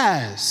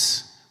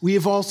as we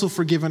have also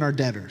forgiven our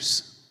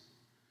debtors.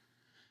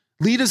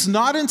 Lead us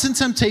not into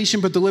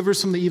temptation, but deliver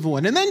us from the evil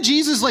one. And then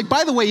Jesus, like,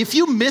 by the way, if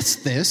you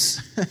missed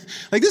this,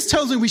 like this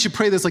tells me we should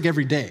pray this like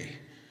every day,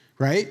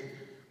 right?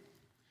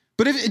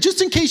 But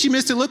just in case you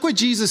missed it, look what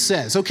Jesus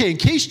says. Okay, in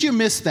case you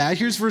missed that,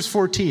 here's verse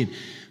 14.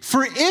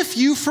 For if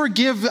you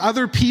forgive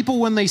other people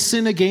when they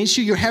sin against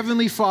you, your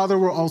heavenly Father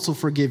will also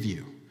forgive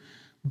you.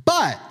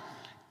 But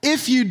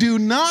if you do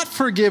not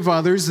forgive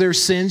others their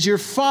sins, your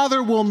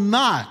Father will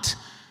not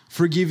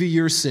forgive you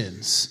your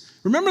sins.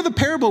 Remember the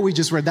parable we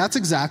just read? That's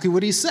exactly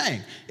what he's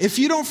saying. If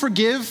you don't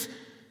forgive,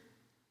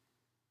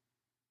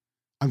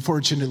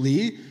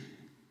 unfortunately,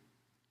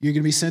 you're going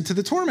to be sent to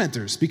the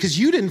tormentors because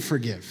you didn't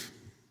forgive.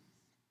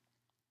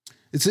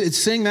 It's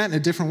saying that in a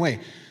different way.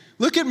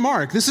 Look at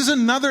Mark. This is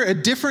a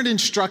different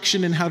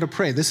instruction in how to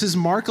pray. This is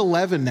Mark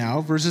 11 now,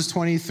 verses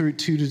 22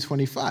 to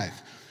 25.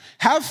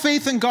 Have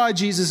faith in God,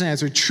 Jesus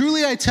answered.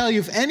 Truly I tell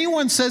you, if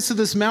anyone says to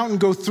this mountain,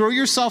 go throw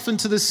yourself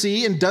into the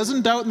sea, and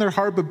doesn't doubt in their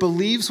heart, but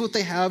believes what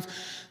they have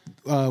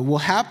will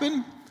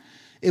happen,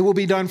 it will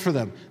be done for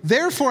them.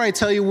 Therefore, I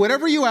tell you,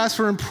 whatever you ask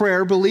for in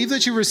prayer, believe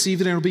that you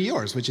receive it and it'll be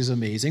yours, which is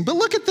amazing. But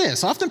look at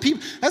this. Often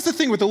people, that's the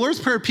thing with the Lord's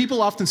Prayer,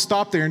 people often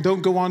stop there and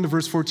don't go on to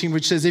verse 14,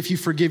 which says, if you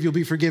forgive, you'll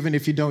be forgiven.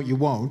 If you don't, you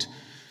won't.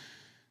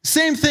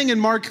 Same thing in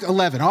Mark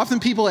 11. Often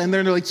people, and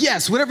they're like,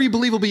 yes, whatever you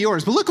believe will be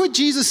yours. But look what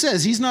Jesus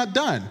says. He's not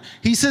done.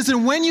 He says,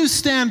 and when you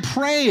stand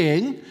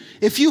praying,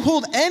 if you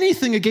hold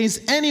anything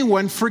against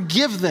anyone,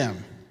 forgive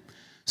them.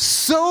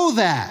 So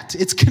that,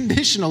 it's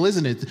conditional,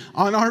 isn't it,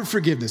 on our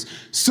forgiveness,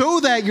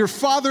 so that your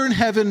Father in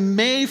heaven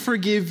may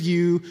forgive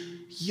you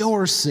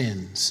your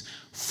sins.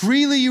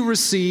 Freely you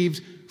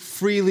received,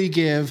 freely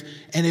give.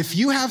 And if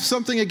you have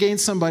something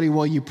against somebody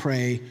while you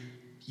pray,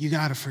 you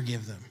got to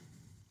forgive them.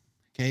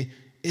 Okay?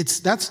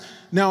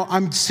 Now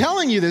I'm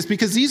telling you this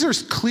because these are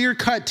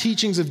clear-cut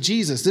teachings of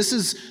Jesus. This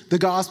is the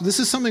gospel. This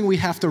is something we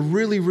have to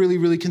really, really,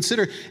 really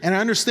consider. And I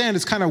understand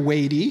it's kind of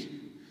weighty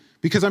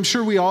because I'm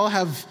sure we all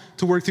have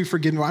to work through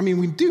forgiveness. I mean,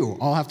 we do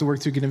all have to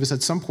work through forgiveness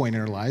at some point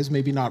in our lives.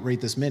 Maybe not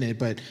right this minute,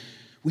 but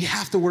we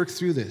have to work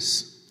through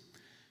this.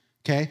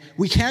 Okay?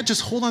 We can't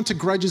just hold on to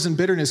grudges and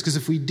bitterness because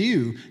if we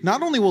do,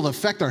 not only will it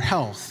affect our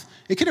health,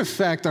 it can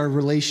affect our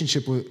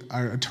relationship with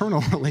our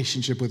eternal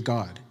relationship with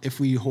God if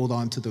we hold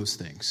on to those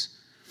things.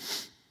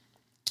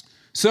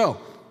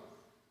 So,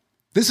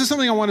 this is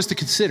something I want us to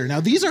consider. Now,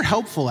 these are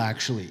helpful,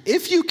 actually.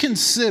 If you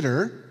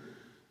consider,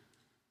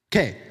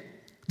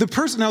 the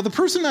person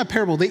in that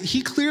parable,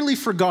 he clearly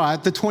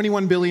forgot the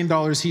 $21 billion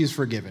he is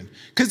forgiven.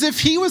 Because if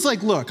he was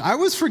like, look, I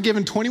was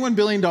forgiven $21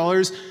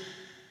 billion,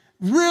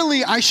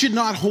 really, I should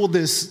not hold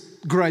this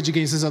grudge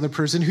against this other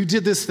person who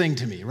did this thing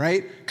to me,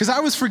 right? Because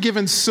I was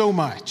forgiven so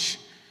much.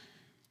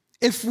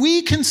 If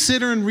we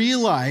consider and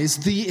realize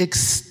the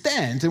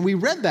extent, and we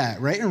read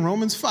that, right, in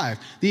Romans 5,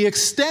 the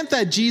extent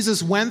that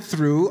Jesus went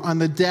through on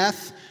the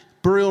death,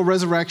 burial,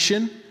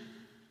 resurrection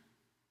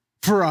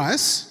for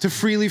us, to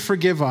freely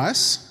forgive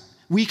us,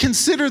 we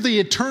consider the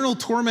eternal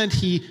torment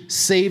he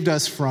saved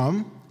us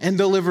from and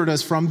delivered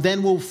us from,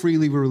 then we'll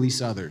freely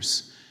release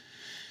others.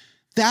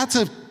 That's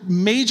a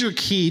major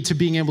key to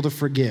being able to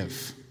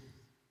forgive.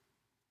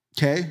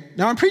 Okay?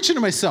 Now, I'm preaching to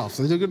myself,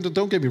 so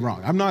don't get me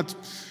wrong.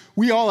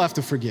 We all have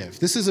to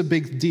forgive. This is a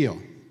big deal.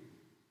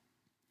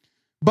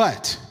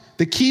 But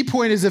the key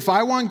point is if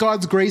I want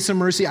God's grace and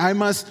mercy, I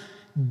must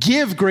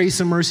give grace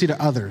and mercy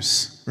to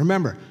others.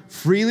 Remember,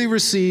 freely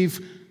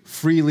receive,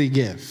 freely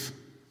give.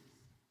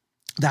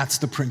 That's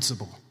the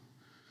principle.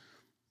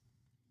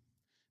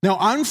 Now,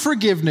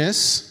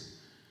 unforgiveness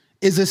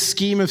is a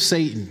scheme of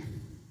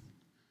Satan.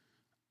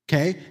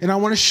 Okay? And I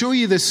want to show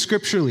you this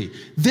scripturally.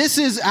 This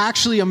is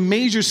actually a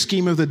major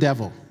scheme of the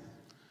devil.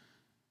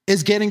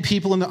 Is getting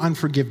people into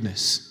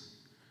unforgiveness.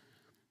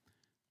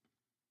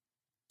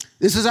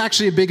 This is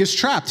actually a biggest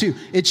trap too.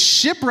 It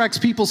shipwrecks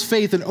people's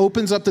faith and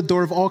opens up the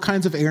door of all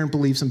kinds of errant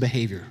beliefs and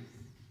behavior.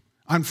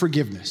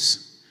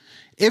 Unforgiveness.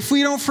 If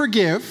we don't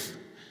forgive,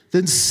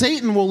 then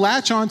Satan will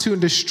latch onto and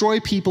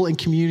destroy people and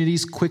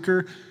communities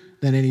quicker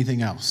than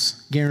anything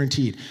else.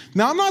 Guaranteed.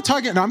 Now I'm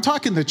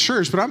talking the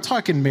church, but I'm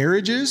talking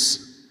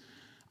marriages.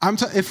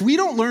 If we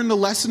don't learn the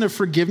lesson of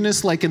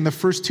forgiveness like in the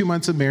first 2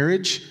 months of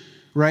marriage,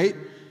 right?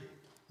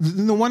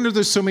 No wonder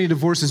there's so many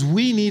divorces.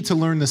 We need to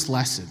learn this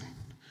lesson.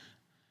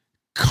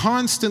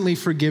 Constantly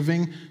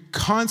forgiving,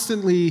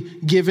 constantly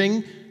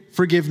giving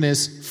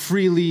forgiveness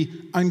freely,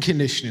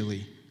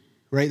 unconditionally,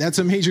 right? That's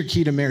a major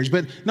key to marriage.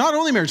 But not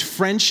only marriage,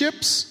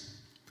 friendships,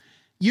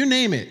 you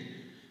name it.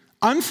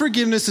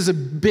 Unforgiveness is the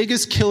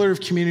biggest killer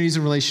of communities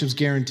and relationships,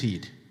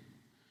 guaranteed.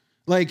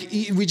 Like,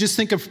 we just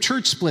think of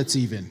church splits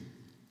even.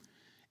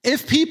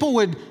 If people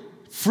would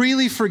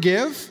freely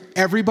forgive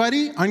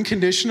everybody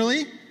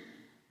unconditionally,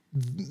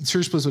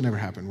 church splits would never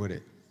happen, would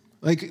it?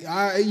 Like,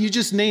 you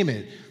just name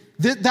it.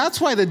 That's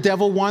why the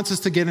devil wants us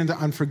to get into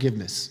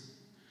unforgiveness.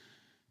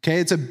 Okay,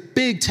 it's a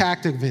big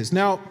tactic of his.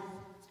 Now,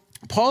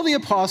 Paul the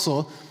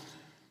Apostle,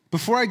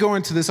 before I go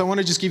into this, I want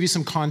to just give you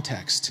some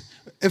context.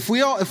 If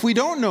we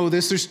don't know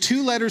this, there's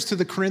 2 letters to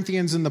the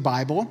Corinthians in the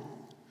Bible.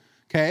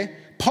 Okay?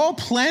 Paul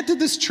planted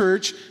this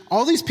church,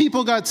 all these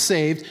people got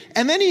saved,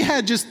 and then he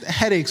had just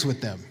headaches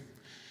with them.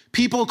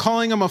 People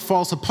calling him a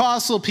false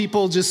apostle,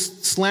 people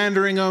just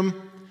slandering him.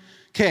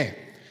 Okay,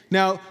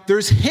 now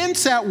there's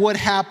hints at what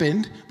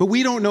happened, but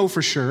we don't know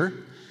for sure.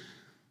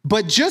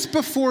 But just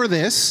before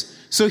this,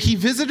 so he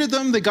visited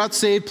them, they got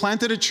saved,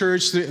 planted a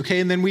church,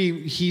 okay, and then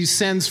he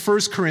sends 1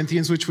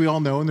 Corinthians, which we all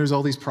know, and there's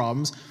all these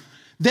problems.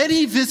 Then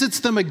he visits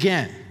them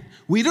again.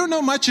 We don't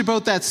know much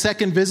about that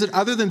second visit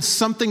other than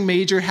something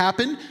major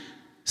happened,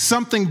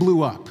 something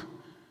blew up.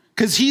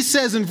 Because he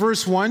says in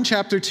verse 1,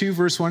 chapter 2,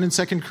 verse 1 in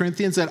 2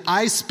 Corinthians, that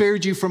I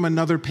spared you from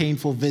another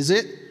painful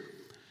visit.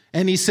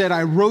 And he said,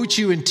 I wrote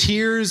you in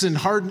tears and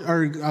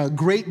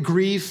great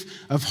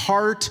grief of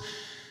heart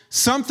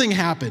Something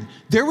happened.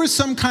 There was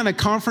some kind of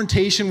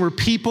confrontation where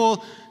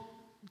people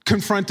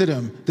confronted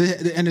him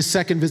in his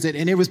second visit,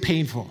 and it was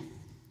painful.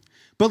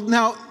 But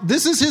now,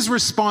 this is his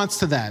response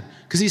to that,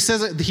 because he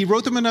says he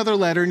wrote them another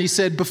letter, and he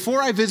said,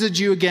 before I visit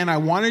you again, I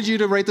wanted you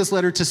to write this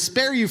letter to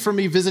spare you from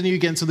me visiting you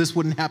again so this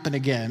wouldn't happen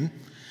again.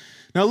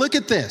 Now look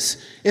at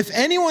this. If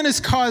anyone has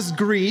caused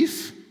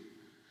grief,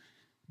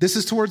 this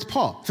is towards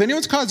Paul. If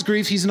anyone's caused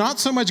grief, he's not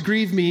so much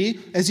grieved me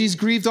as he's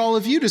grieved all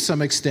of you to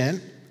some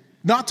extent,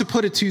 not to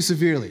put it too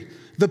severely.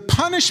 The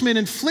punishment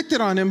inflicted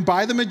on him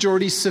by the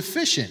majority is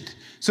sufficient.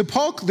 So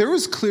Paul, there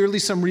was clearly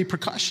some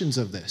repercussions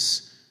of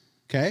this,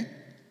 okay,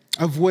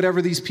 of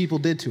whatever these people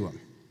did to him.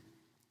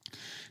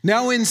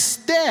 Now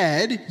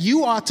instead,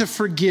 you ought to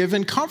forgive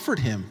and comfort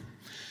him,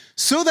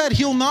 so that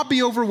he'll not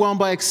be overwhelmed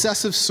by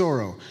excessive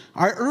sorrow.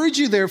 I urge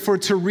you, therefore,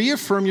 to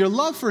reaffirm your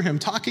love for him,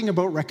 talking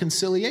about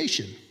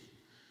reconciliation.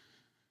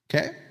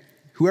 Okay?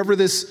 Whoever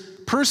this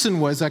person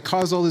was that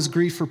caused all this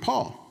grief for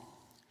Paul.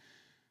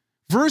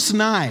 Verse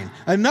 9,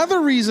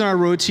 another reason I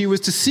wrote to you was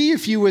to see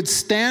if you would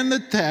stand the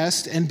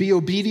test and be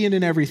obedient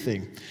in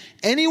everything.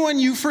 Anyone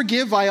you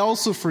forgive, I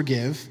also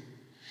forgive.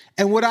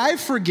 And what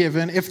I've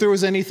forgiven, if there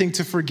was anything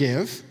to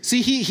forgive,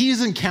 see, he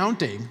isn't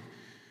counting,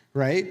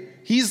 right?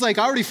 He's like,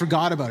 I already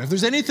forgot about it. If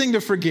there's anything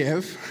to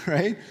forgive,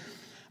 right?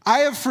 I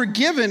have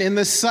forgiven in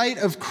the sight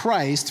of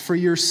Christ for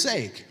your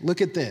sake.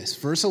 Look at this,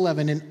 verse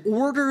 11, in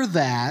order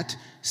that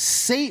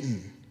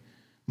Satan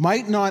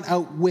might not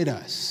outwit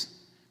us,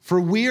 for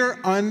we are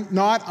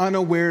not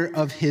unaware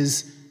of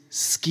his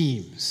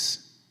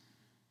schemes.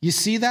 You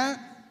see that?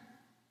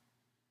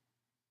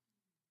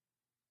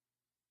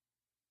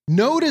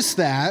 Notice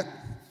that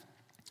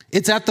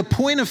it's at the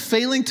point of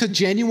failing to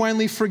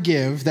genuinely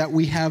forgive that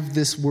we have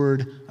this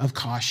word of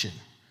caution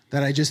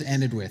that I just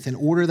ended with, in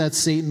order that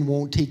Satan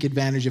won't take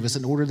advantage of us,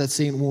 in order that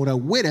Satan won't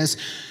outwit us,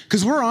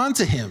 because we're on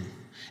to him.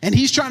 And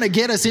he's trying to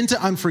get us into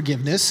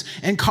unforgiveness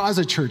and cause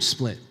a church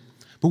split.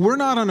 But we're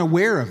not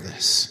unaware of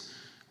this,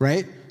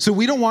 right? So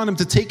we don't want him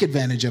to take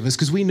advantage of us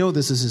because we know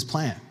this is his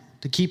plan,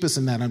 to keep us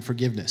in that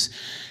unforgiveness.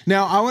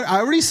 Now, I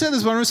already said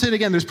this, but I'm going to say it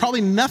again. There's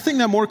probably nothing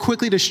that more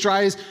quickly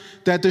destroys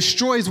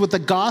what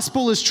the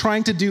gospel is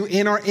trying to do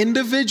in our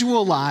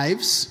individual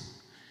lives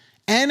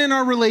and in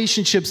our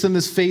relationships than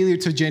this failure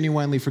to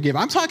genuinely forgive.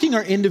 I'm talking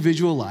our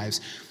individual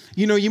lives.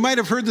 You know, you might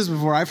have heard this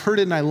before. I've heard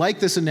it, and I like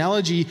this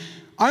analogy.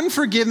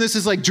 Unforgiveness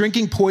is like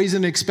drinking poison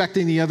and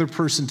expecting the other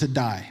person to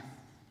die.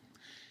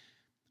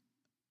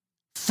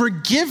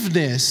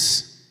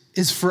 Forgiveness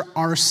is for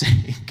our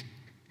sake.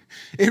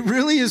 It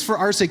really is for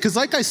our sake. Because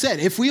like I said,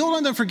 if we hold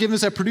on to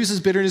forgiveness, that produces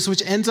bitterness,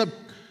 which ends up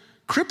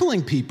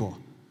crippling people.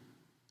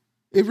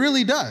 It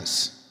really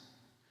does.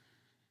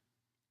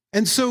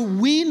 And so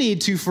we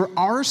need to, for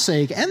our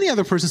sake, and the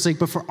other person's sake,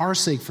 but for our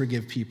sake,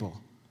 forgive people.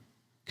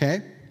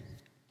 Okay?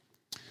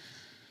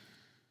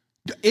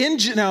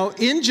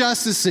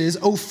 Injustices,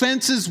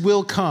 offenses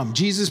will come.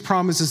 Jesus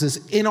promises this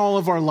in all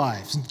of our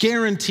lives.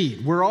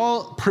 Guaranteed. We're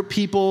all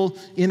people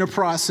in a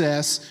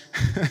process,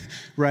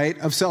 right,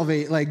 of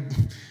salvation. Like,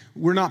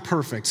 we're not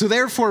perfect. So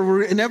therefore,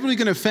 we're inevitably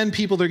going to offend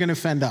people. They're going to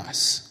offend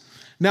us.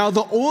 Now,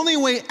 the only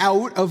way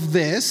out of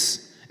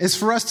this is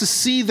for us to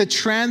see the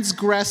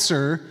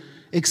transgressor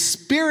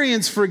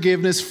experience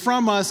forgiveness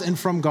from us and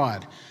from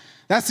God.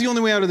 That's the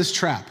only way out of this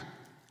trap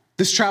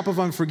of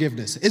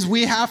unforgiveness, is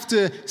we have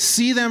to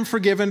see them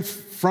forgiven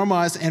from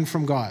us and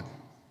from God.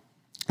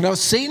 Now,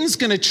 Satan's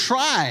going to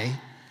try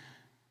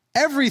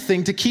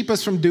everything to keep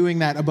us from doing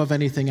that above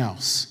anything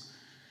else.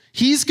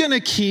 He's going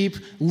to keep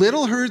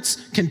little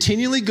hurts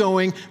continually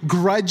going,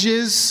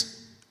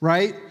 grudges,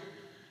 right?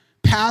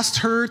 Past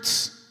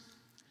hurts.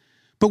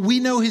 But we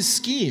know his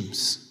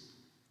schemes,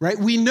 right?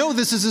 We know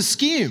this is a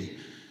scheme.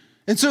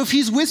 And so if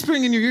he's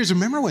whispering in your ears,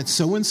 remember what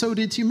so-and-so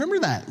did to you? Remember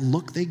that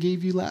look they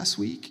gave you last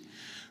week?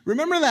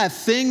 Remember that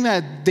thing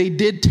that they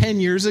did 10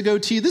 years ago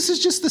to you? This is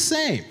just the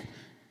same.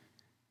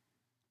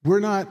 We're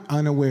not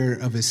unaware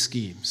of his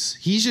schemes.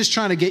 He's just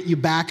trying to get you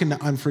back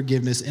into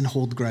unforgiveness and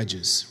hold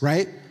grudges,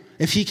 right?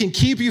 If he can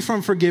keep you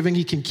from forgiving,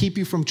 he can keep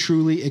you from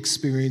truly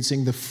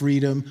experiencing the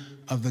freedom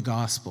of the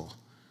gospel.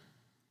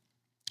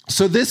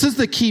 So this is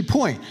the key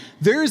point.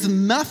 There is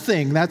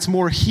nothing that's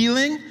more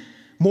healing,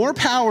 more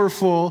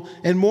powerful,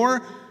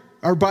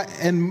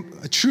 and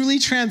truly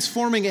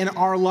transforming in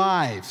our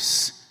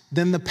lives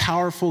than the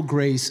powerful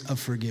grace of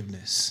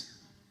forgiveness.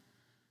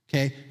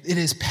 Okay? It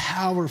is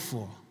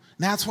powerful.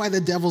 And that's why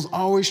the devil's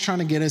always trying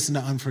to get us into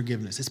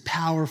unforgiveness. It's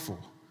powerful.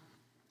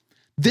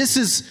 This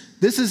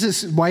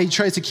is why he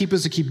tries to keep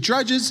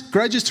grudges,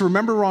 to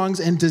remember wrongs,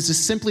 and to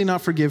just simply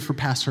not forgive for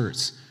past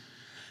hurts.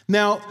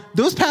 Now,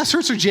 those past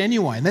hurts are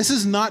genuine. This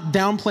is not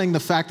downplaying the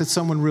fact that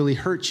someone really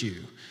hurt you,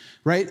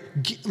 right?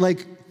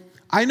 Like,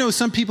 I know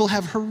some people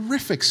have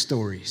horrific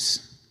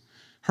stories.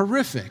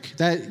 Horrific,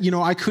 that,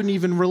 I couldn't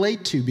even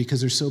relate to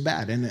because they're so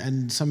bad.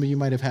 And some of you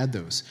might have had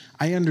those.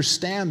 I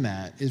understand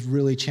that is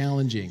really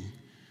challenging,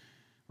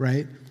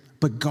 right?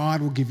 But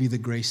God will give you the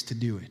grace to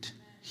do it.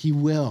 He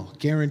will,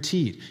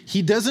 guaranteed.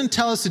 He doesn't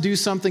tell us to do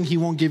something he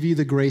won't give you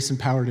the grace and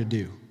power to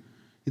do.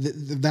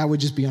 That would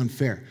just be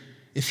unfair.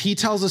 If he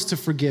tells us to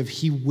forgive,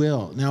 he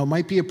will. Now, it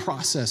might be a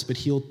process, but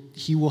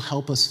he will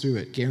help us through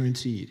it,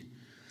 guaranteed.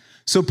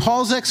 So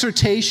Paul's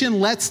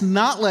exhortation, let's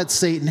not let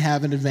Satan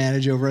have an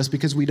advantage over us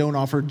because we don't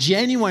offer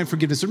genuine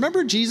forgiveness.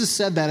 Remember, Jesus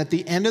said that at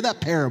the end of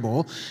that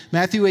parable,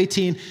 Matthew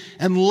 18,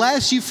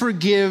 unless you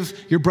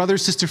forgive your brother or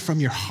sister from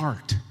your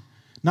heart,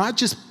 not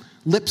just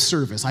lip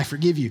service, I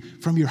forgive you,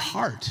 from your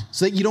heart,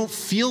 so that you don't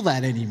feel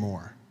that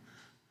anymore.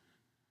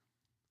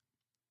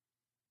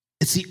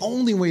 It's the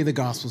only way the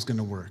gospel's going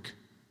to work,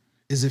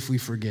 is if we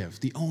forgive,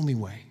 the only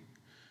way.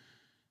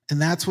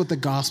 And that's what the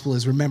gospel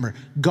is. Remember,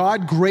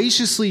 God's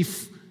gracious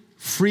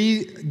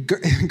free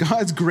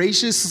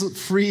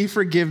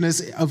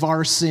forgiveness of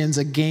our sins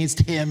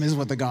against him is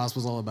what the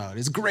gospel is all about.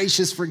 It's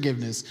gracious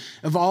forgiveness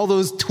of all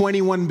those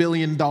 $21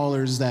 billion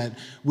that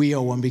we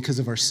owe him because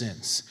of our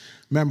sins.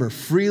 Remember,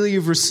 freely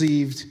you've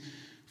received,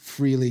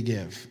 freely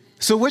give.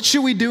 So what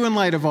should we do in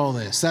light of all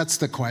this? That's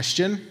the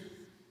question.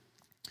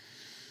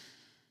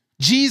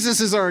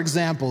 Jesus is our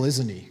example,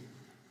 isn't he?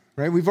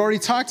 Right? We've already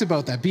talked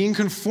about that, being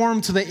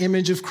conformed to the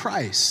image of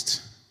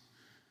Christ.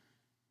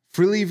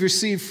 Freely you've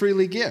received,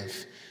 freely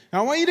give. Now,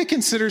 I want you to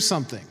consider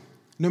something.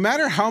 No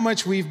matter how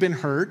much we've been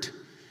hurt,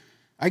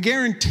 I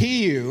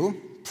guarantee you,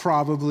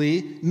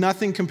 probably,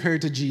 nothing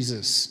compared to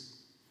Jesus.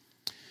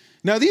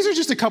 Now, these are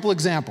just a couple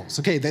examples.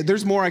 Okay,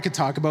 there's more I could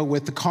talk about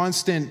with the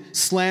constant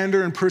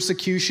slander and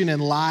persecution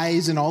and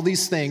lies and all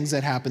these things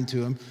that happened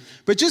to him.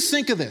 But just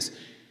think of this.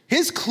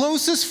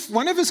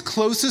 One of his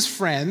closest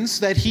friends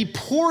that he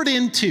poured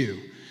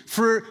into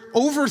for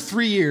over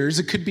 3 years,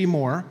 it could be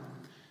more,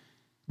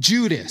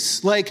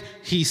 Judas. Like,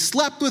 he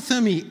slept with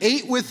him, he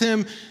ate with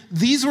him.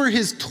 These were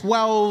his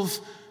 12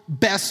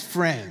 best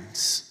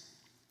friends.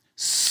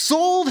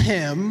 Sold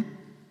him,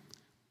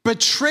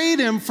 betrayed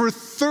him for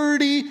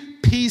 30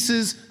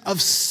 pieces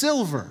of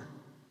silver.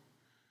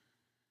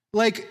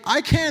 Like,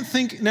 I can't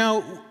think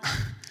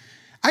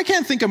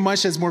of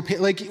much as more,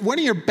 like, one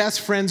of your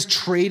best friends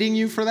trading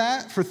you for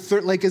that?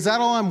 Is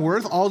that all I'm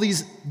worth? All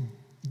these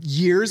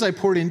years I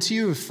poured into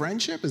you of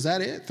friendship? Is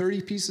that it?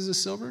 30 pieces of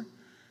silver?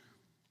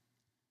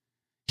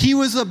 He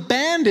was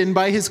abandoned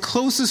by his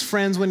closest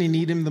friends when he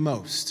needed him the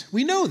most.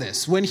 We know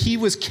this. When he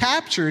was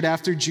captured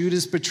after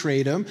Judas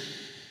betrayed him,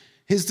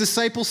 his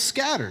disciples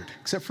scattered,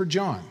 except for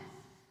John.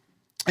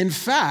 In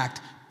fact,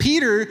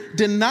 Peter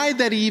denied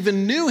that he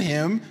even knew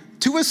him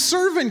to a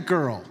servant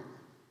girl,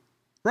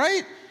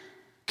 right?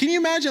 Can you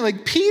imagine,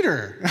 like,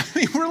 Peter? I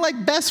mean, we're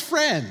like best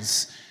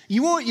friends.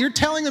 You're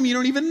telling them you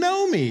don't even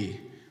know me.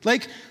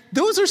 Like,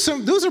 those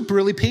are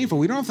really painful.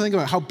 We don't have to think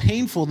about how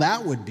painful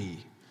that would be.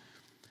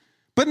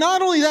 But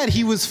not only that,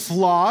 he was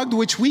flogged,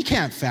 which we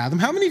can't fathom.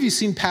 How many of you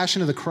seen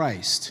Passion of the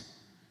Christ?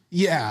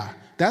 Yeah,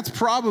 that's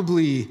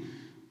probably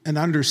an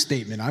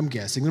understatement, I'm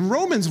guessing. The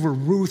Romans were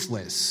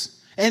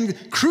ruthless. And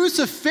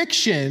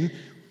crucifixion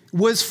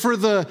was for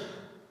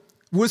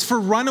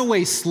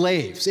runaway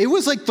slaves. It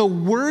was like the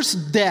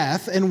worst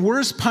death and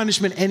worst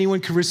punishment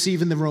anyone could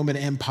receive in the Roman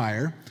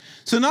Empire.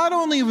 So not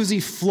only was he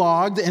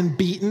flogged and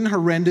beaten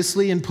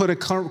horrendously and put a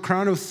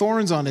crown of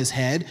thorns on his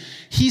head,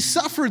 he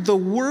suffered the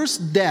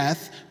worst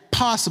death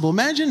possible.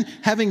 Imagine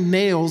having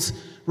nails,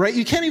 right?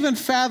 You can't even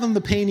fathom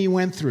the pain he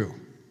went through.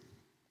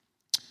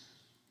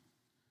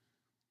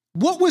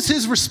 What was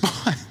his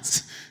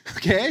response?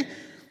 Okay?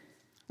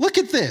 Look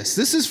at this.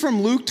 This is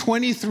from Luke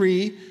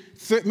 23.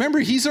 Remember,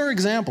 he's our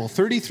example,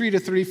 33 to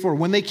 34.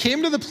 When they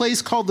came to the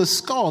place called the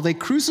Skull, they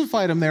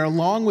crucified him there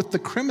along with the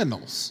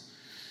criminals.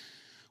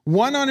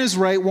 One on his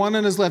right, one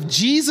on his left.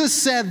 Jesus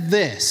said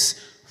this,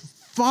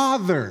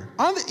 Father,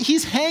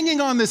 he's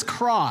hanging on this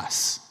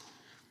cross.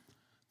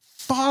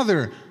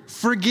 Father,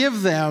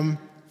 forgive them,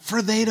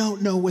 for they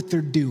don't know what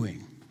they're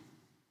doing.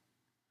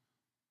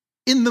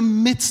 In the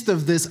midst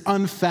of this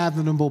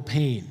unfathomable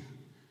pain,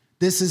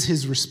 this is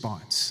his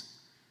response.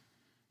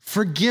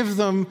 Forgive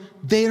them,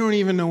 they don't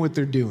even know what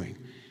they're doing.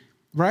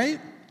 Right?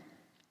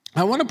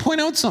 I want to point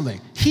out something.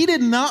 He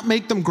did not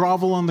make them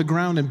grovel on the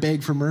ground and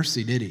beg for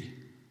mercy, did he?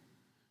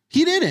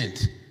 He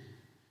didn't.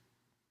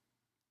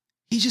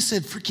 He just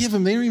said, forgive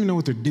them, they don't even know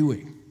what they're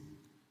doing.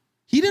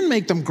 He didn't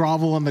make them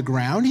grovel on the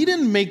ground. He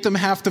didn't make them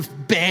have to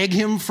beg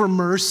him for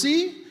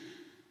mercy.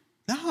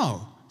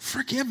 No,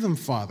 forgive them,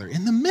 Father,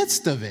 in the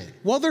midst of it,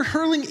 while they're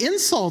hurling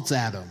insults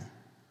at him.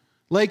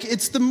 Like,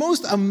 it's the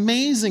most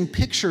amazing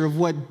picture of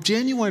what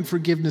genuine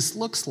forgiveness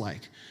looks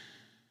like.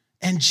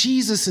 And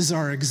Jesus is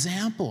our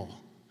example.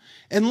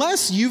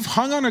 Unless you've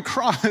hung on a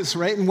cross,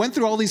 right, and went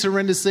through all these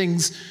horrendous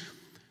things,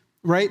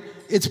 right,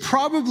 it's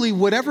probably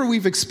whatever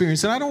we've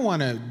experienced, and I don't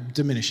want to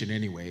diminish it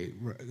anyway.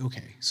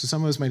 Okay, so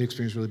some of us might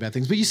experience really bad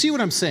things, but you see what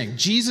I'm saying?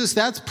 Jesus,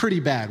 that's pretty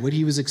bad, what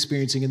he was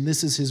experiencing, and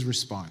this is his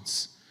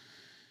response.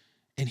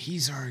 And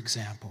he's our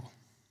example.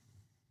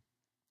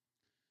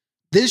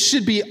 This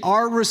should be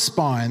our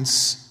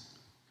response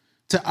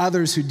to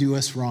others who do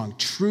us wrong.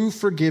 True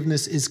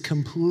forgiveness is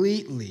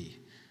completely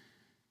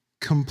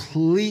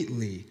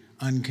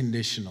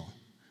unconditional.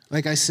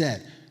 Like I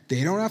said,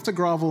 they don't have to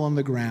grovel on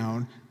the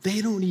ground.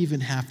 They don't even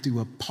have to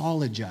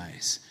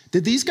apologize.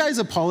 Did these guys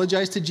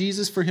apologize to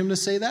Jesus for him to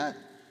say that?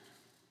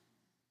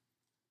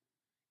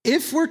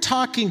 If we're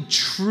talking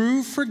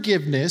true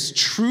forgiveness,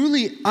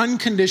 truly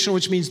unconditional,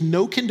 which means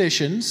no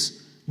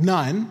conditions,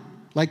 none,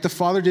 like the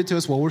Father did to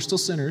us while we're still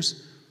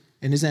sinners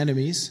and his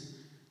enemies,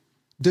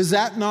 does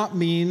that not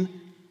mean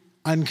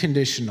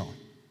unconditional?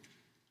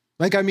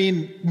 Like, I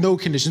mean, no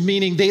conditions,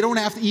 meaning they don't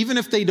have to, even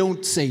if they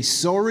don't say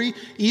sorry,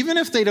 even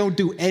if they don't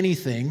do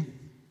anything,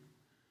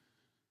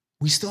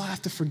 we still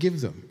have to forgive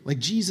them. Like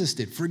Jesus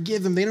did.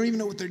 Forgive them. They don't even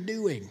know what they're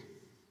doing.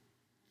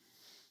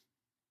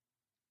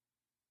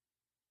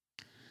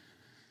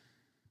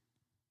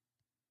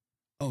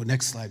 Oh,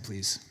 next slide,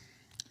 please.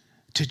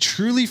 To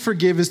truly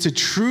forgive is to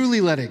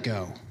truly let it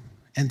go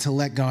and to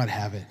let God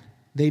have it.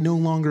 They no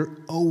longer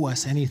owe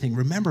us anything.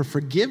 Remember,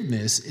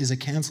 forgiveness is a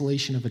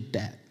cancellation of a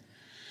debt.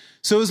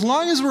 So as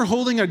long as we're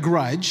holding a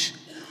grudge,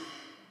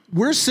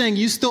 we're saying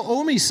you still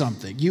owe me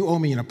something. You owe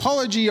me an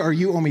apology, or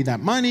you owe me that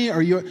money,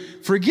 or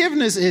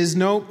forgiveness is,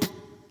 nope,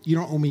 you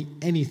don't owe me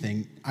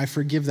anything. I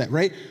forgive that,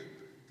 right?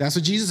 That's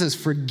what Jesus says.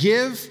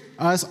 Forgive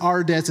us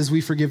our debts as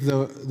we forgive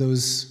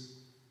those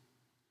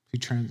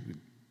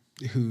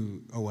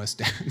who owe us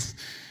debts.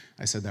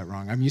 I said that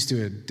wrong. I'm used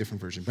to a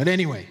different version. But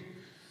anyway,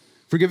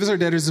 forgive us our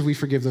debtors as we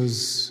forgive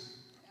those,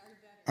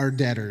 our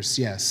debtors,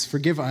 yes.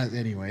 Forgive us,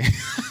 anyway.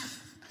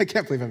 I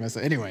can't believe I messed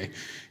up. Anyway,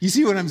 you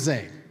see what I'm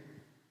saying.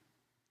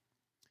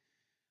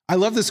 I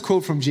love this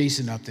quote from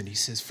Jason Upton. He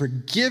says,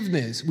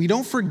 forgiveness, we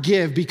don't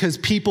forgive because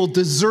people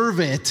deserve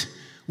it.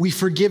 We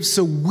forgive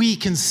so we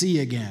can see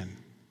again.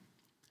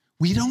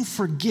 We don't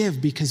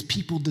forgive because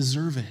people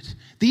deserve it.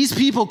 These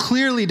people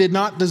clearly did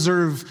not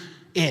deserve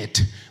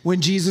it when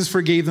Jesus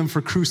forgave them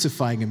for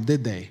crucifying him,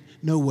 did they?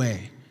 No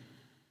way.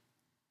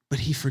 But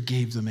he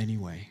forgave them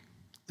anyway.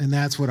 And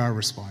that's what our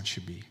response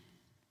should be.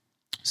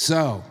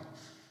 So,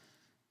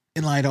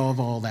 in light of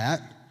all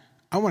that,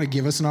 I want to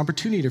give us an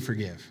opportunity to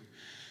forgive.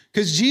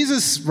 Because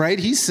Jesus, right,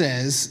 he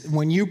says,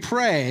 when you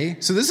pray,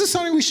 so this is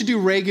something we should do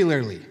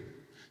regularly.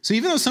 So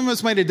even though some of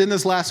us might have done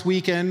this last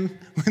weekend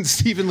when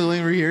Steve and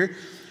Lillian were here,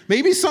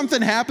 maybe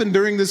something happened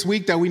during this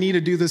week that we need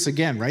to do this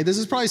again, right? This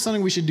is probably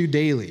something we should do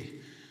daily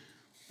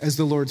as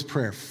the Lord's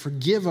Prayer.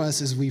 Forgive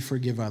us as we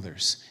forgive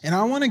others. And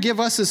I want to give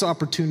us this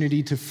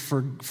opportunity to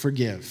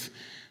forgive.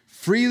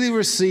 Freely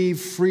receive,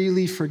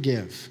 freely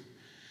forgive.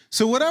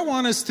 So what I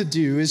want us to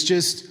do is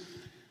just,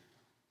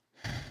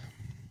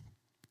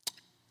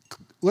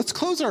 let's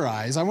close our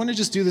eyes. I want to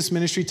just do this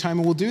ministry time,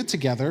 and we'll do it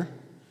together.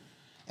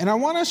 And I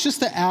want us just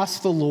to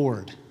ask the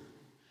Lord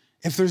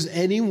if there's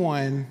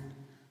anyone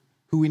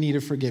who we need to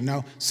forgive.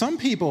 Now, some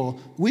people,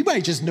 we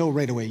might just know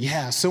right away,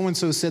 yeah,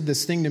 so-and-so said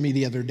this thing to me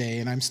the other day,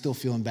 and I'm still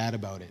feeling bad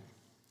about it.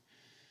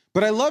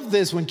 But I love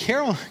this. When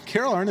Carol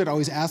Arnott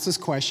always asks this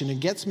question,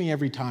 it gets me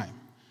every time.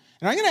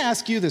 And I'm going to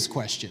ask you this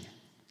question.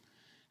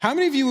 How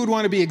many of you would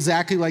want to be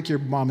exactly like your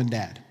mom and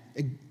dad?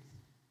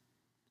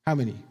 How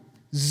many?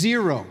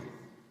 0.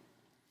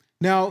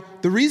 Now,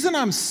 the reason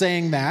I'm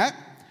saying that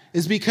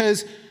is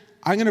because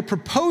I'm going to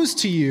propose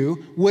to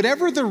you,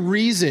 whatever the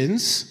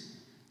reasons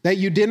that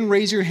you didn't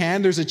raise your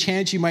hand, there's a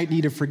chance you might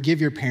need to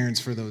forgive your parents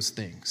for those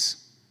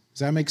things. Does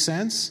that make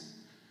sense?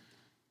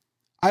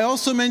 I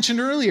also mentioned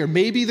earlier,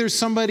 maybe there's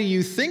somebody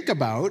you think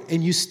about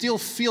and you still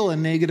feel a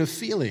negative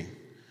feeling.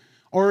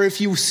 Or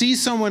if you see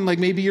someone like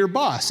maybe your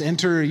boss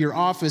enter your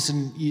office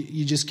and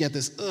you just get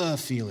this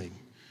feeling,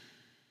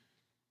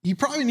 you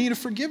probably need to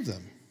forgive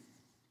them.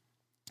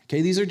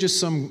 Okay, these are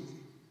just some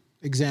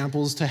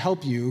examples to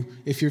help you.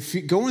 If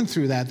you're going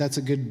through that, that's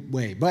a good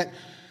way. But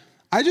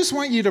I just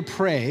want you to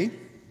pray,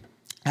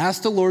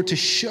 ask the Lord to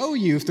show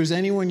you if there's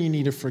anyone you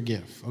need to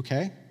forgive,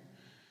 okay?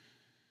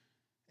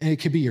 And it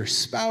could be your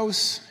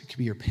spouse, it could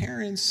be your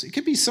parents, it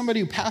could be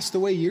somebody who passed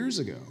away years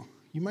ago.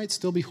 You might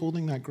still be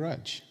holding that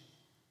grudge.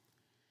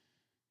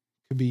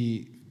 Could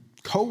be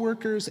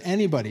coworkers,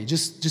 anybody.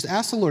 Just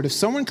ask the Lord. If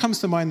someone comes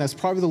to mind, that's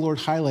probably the Lord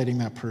highlighting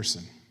that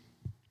person.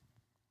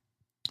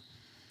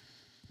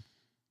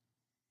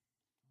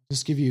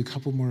 Just give you a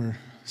couple more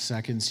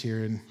seconds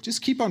here and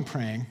just keep on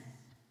praying.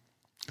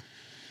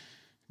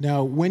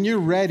 Now, when you're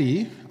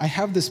ready, I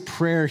have this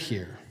prayer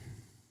here.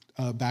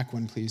 Back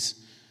one,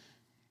 please.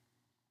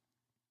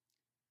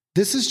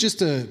 This is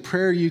just a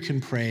prayer you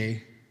can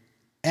pray.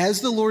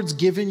 As the Lord's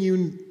given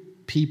you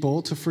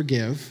people to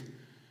forgive,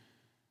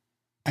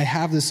 I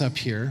have this up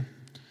here,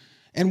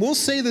 and we'll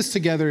say this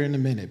together in a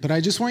minute, but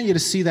I just want you to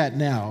see that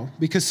now,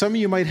 because some of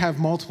you might have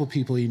multiple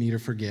people you need to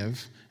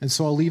forgive, and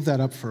so I'll leave that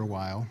up for a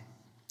while,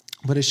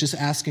 but it's just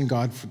asking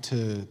God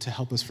to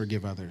help us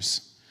forgive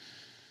others.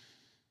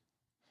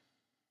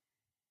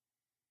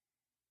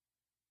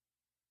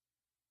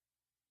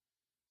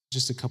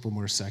 Just a couple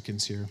more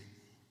seconds here.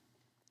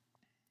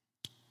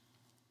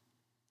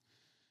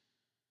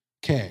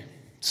 Okay,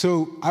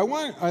 so I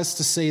want us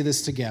to say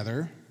this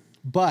together,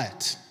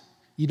 but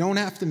you don't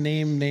have to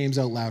name names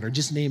out loud, or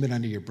just name it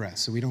under your breath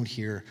so we don't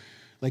hear.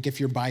 Like if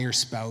you're by your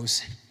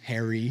spouse,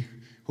 Harry,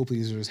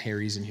 hopefully there's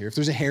Harrys in here. If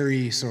there's a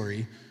Harry,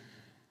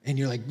 and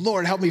you're like,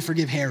 Lord, help me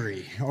forgive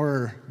Harry,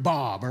 or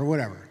Bob, or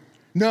whatever.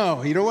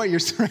 No, you know what you're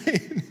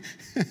saying?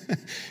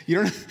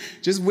 You don't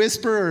just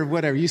whisper or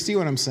whatever. You see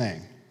what I'm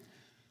saying.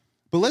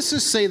 But let's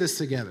just say this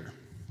together.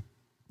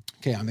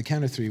 Okay, on the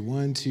count of 3.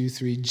 1, 2,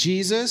 3.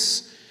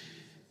 Jesus,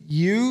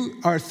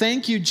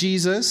 thank you,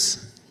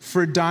 Jesus,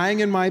 for dying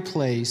in my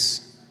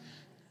place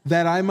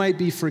that I might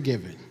be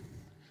forgiven.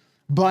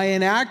 By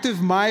an act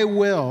of my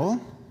will,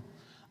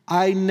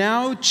 I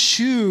now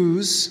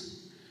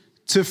choose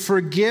to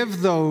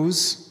forgive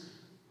those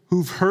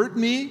who've hurt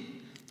me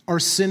or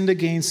sinned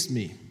against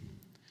me.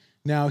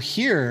 Now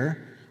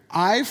here,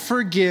 I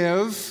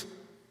forgive,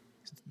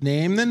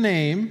 name the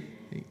name,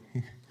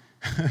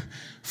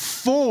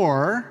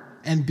 for,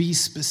 and be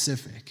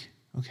specific,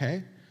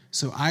 okay?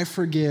 So I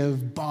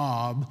forgive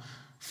Bob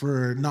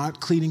for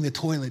not cleaning the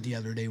toilet the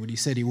other day when he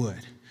said he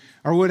would,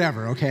 or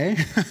whatever, okay?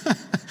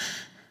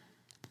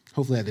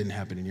 Hopefully that didn't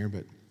happen in here,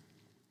 but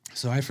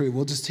so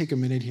we'll just take a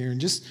minute here and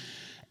just,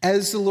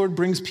 as the Lord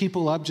brings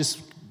people up, just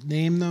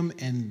name them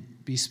and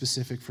be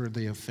specific for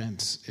the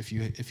offense if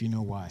you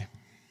know why.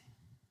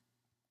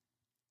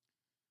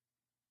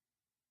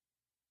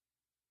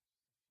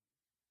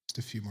 Just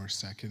a few more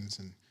seconds,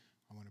 and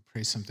I want to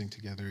pray something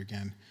together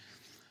again.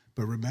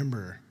 But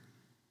remember,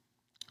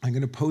 I'm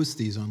going to post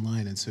these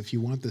online, and so if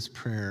you want this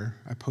prayer,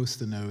 I post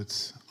the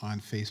notes on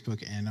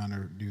Facebook and on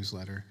our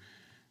newsletter.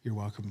 You're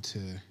welcome to.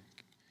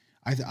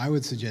 I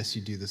would suggest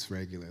you do this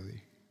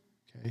regularly.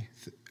 Okay,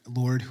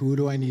 Lord, who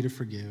do I need to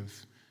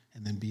forgive?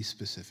 And then be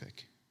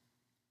specific.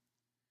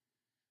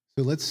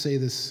 So let's say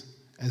this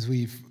as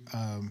we've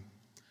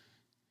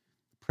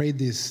prayed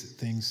these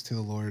things to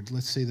the Lord.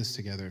 Let's say this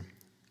together.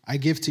 I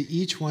give to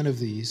each one of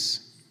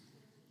these,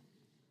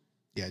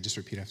 just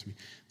repeat after me,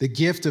 the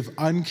gift of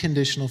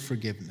unconditional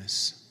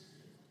forgiveness.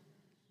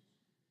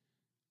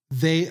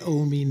 They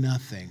owe me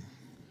nothing.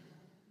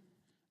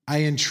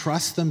 I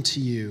entrust them to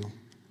you,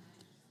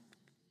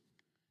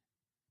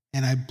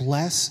 and I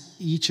bless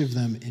each of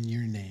them in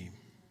your name.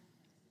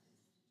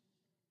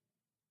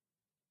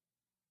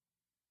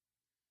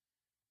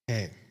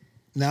 Okay,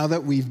 now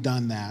that we've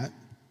done that,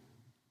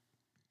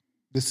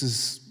 this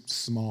is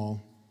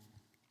small.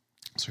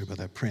 Sorry about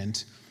that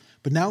print.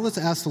 But now let's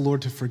ask the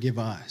Lord to forgive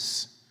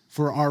us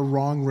for our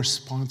wrong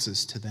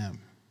responses to them.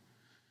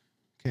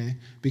 Okay?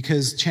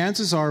 Because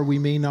chances are we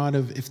may not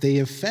have, if they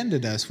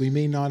offended us, we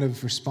may not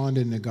have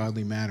responded in a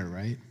godly manner,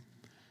 right?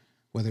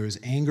 Whether it's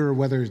anger or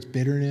whether it's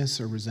bitterness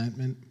or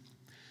resentment.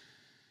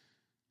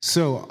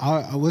 So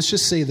let's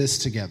just say this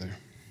together.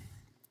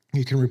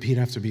 You can repeat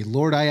after me.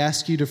 Lord, I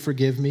ask you to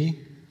forgive me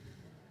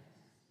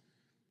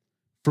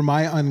for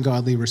my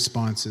ungodly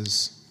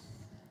responses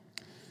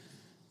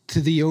to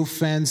the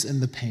offense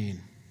and the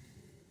pain.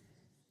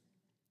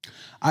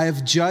 I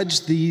have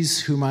judged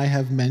these whom I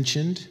have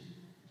mentioned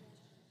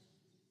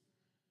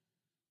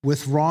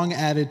with wrong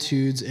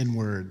attitudes and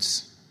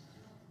words,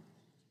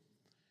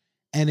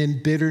 and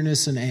in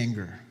bitterness and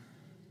anger.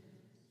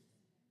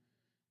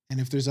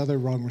 And if there's other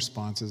wrong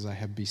responses, I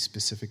have be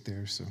specific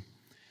there. So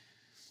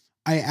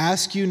I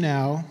ask you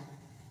now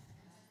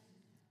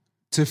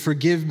to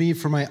forgive me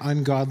for my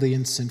ungodly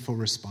and sinful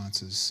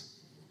responses.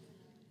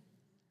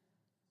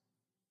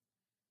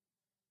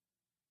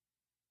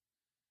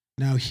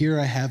 Now here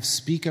I have,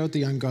 speak out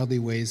the ungodly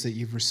ways that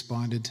you've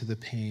responded to the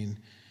pain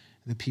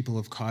the people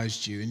have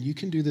caused you. And you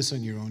can do this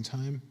on your own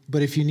time.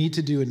 But if you need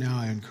to do it now,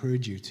 I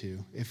encourage you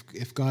to.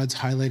 If God's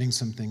highlighting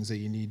some things that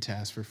you need to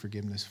ask for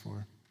forgiveness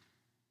for.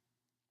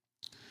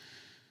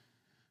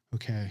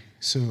 Okay,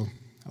 so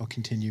I'll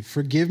continue.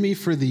 Forgive me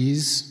for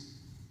these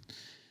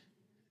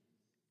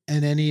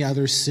and any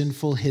other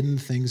sinful hidden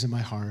things in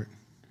my heart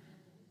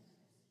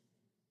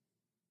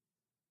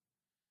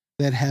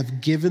that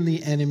have given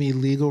the enemy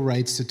legal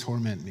rights to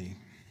torment me.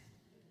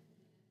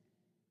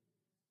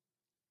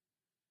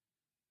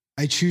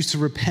 I choose to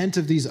repent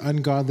of these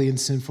ungodly and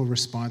sinful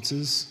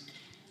responses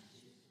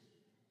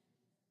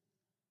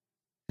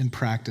and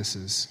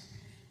practices.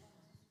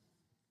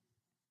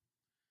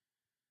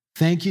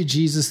 Thank you,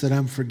 Jesus, that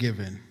I'm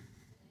forgiven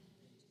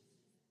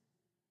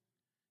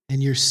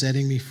and you're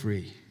setting me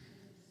free.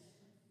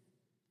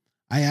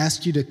 I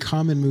ask you to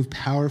come and move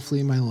powerfully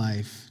in my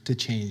life to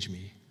change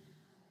me.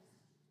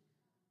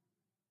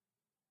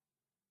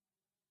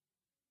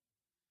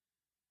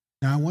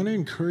 Now, I want to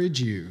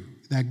encourage you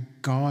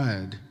that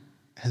God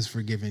has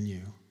forgiven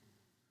you,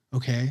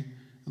 okay?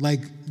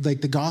 Like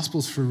the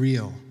gospel's for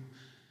real.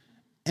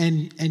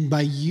 And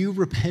by you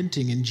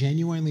repenting and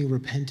genuinely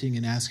repenting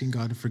and asking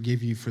God to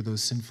forgive you for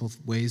those sinful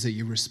ways that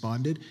you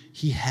responded,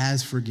 he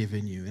has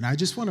forgiven you. And I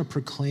just want to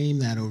proclaim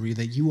that over you,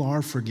 that you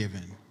are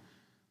forgiven,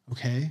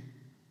 okay?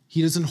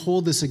 He doesn't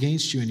hold this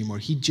against you anymore.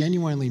 He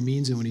genuinely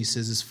means it when he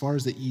says, as far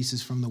as the east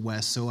is from the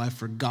west, so I've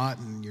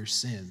forgotten your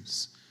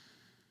sins.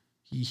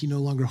 He no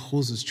longer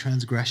holds his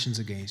transgressions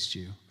against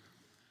you.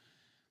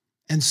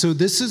 And so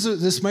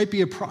this might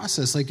be a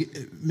process. Like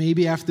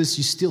maybe after this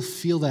you still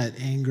feel that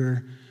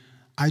anger.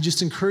 I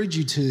just encourage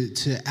you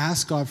to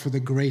ask God for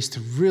the grace to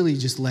really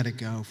just let it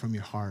go from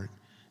your heart.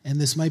 And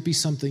this might be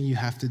something you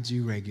have to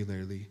do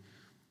regularly.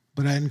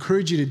 But I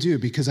encourage you to do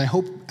it because I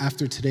hope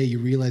after today you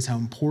realize how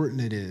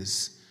important it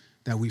is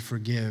that we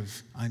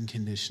forgive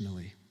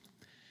unconditionally.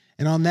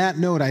 And on that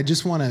note, I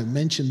just want to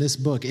mention this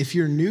book. If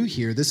you're new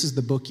here, this is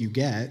the book you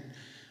get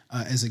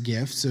as a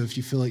gift. So if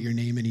you fill out your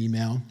name and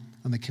email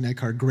on the Connect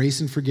card, Grace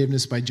and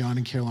Forgiveness by John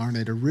and Carol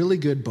Arnott, a really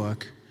good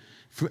book.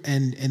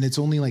 And it's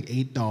only like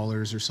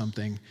 $8 or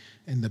something.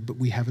 And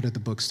we have it at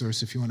the bookstore,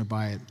 so if you want to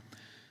buy it.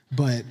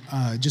 But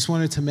just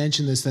wanted to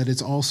mention this, that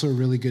it's also a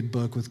really good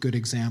book with good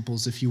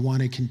examples. If you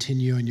want to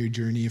continue on your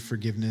journey of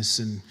forgiveness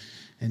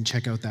and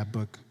check out that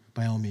book,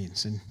 by all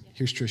means. And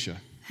here's Tricia.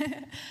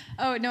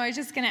 Oh, no, I was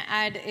just going to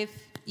add, if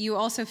you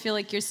also feel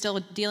like you're still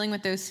dealing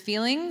with those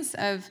feelings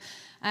of,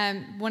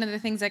 one of the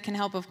things that can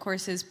help, of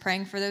course, is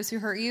praying for those who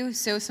hurt you.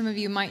 So some of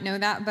you might know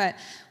that, but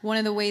one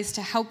of the ways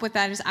to help with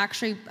that is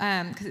actually,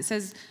 because it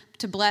says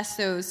to bless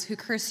those who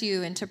curse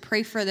you and to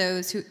pray for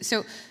those who,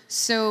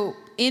 so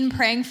in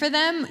praying for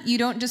them, you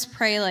don't just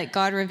pray like,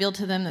 God, reveal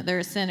to them that they're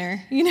a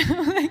sinner,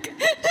 like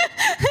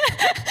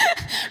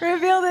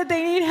reveal that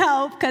they need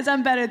help because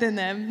I'm better than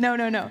them.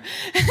 No.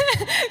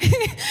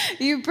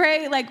 You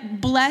pray like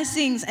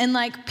blessings and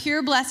like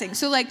pure blessings.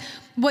 So like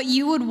what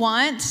you would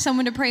want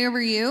someone to pray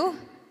over you,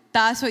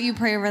 that's what you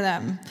pray over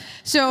them.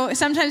 So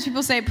sometimes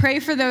people say,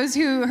 pray for those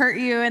who hurt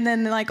you, and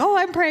then they're like, oh,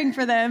 I'm praying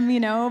for them,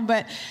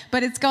 but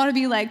it's got to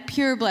be like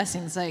pure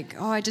blessings. Like,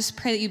 oh, I just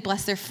pray that you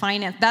bless their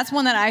finance. That's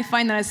one that I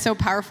find that is so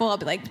powerful. I'll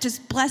be like,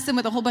 just bless them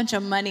with a whole bunch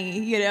of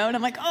money, and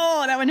I'm like,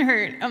 oh, that one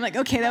hurt. I'm like,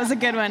 okay, that was a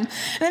good one. And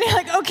then you're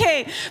like,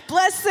 okay,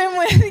 bless them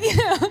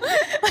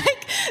with,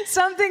 like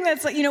something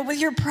that's like, with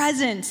your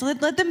presence.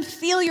 Let them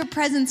feel your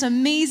presence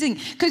amazing.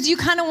 Because you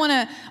kind of want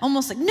to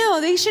almost like,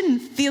 no, they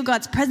shouldn't feel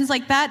God's presence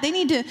like that. They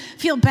need to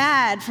feel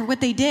bad for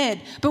what they did.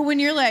 But when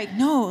you're like,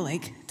 no,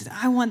 like,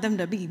 I want them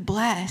to be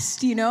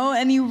blessed,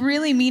 and you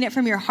really mean it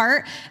from your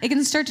heart, it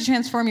can start to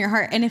transform your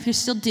heart. And if you're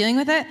still dealing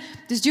with it,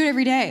 just do it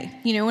every day.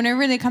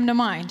 Whenever they come to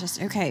mind,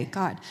 just, okay,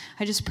 God,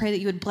 I just pray that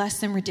you would bless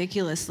them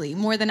ridiculously,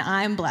 more than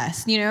I'm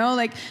blessed,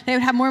 like they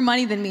would have more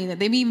money than me, that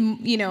they'd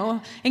be,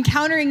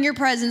 encountering your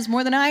presence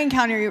more than I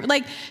encounter you.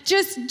 Like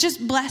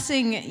just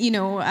blessing,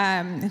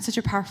 in such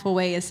a powerful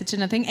way is such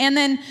another thing. And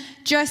then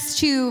just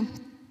to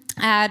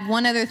add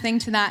one other thing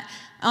to that,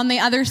 on the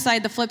other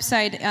side, the flip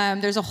side,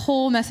 there's a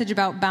whole message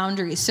about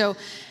boundaries. So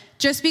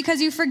just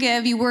because you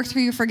forgive, you work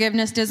through your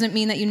forgiveness, doesn't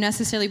mean that you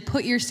necessarily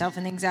put yourself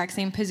in the exact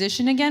same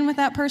position again with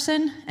that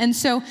person. And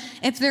so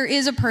if there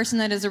is a person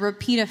that is a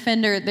repeat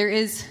offender, there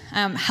is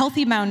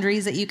healthy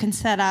boundaries that you can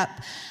set up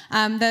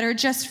that are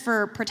just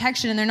for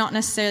protection, and they're not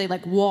necessarily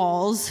like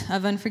walls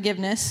of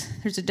unforgiveness.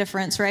 There's a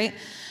difference, right?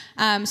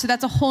 So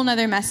that's a whole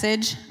nother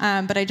message,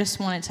 but I just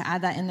wanted to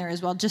add that in there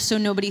as well, just so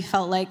nobody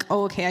felt like,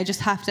 oh, okay, I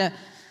just have to,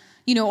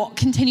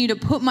 continue to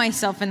put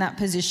myself in that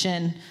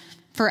position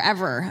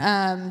forever,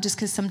 just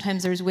because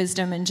sometimes there's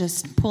wisdom in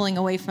just pulling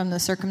away from the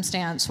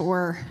circumstance,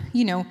 or,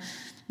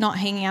 not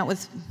hanging out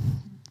with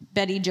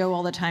Betty Jo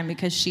all the time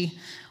because she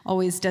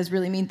always does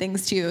really mean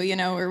things to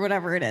you, or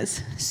whatever it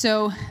is.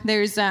 So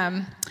there's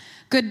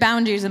good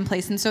boundaries in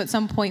place, and so at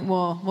some point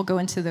we'll go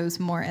into those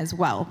more as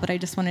well, but I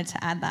just wanted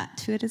to add that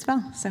to it as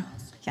well. So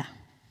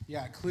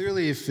yeah,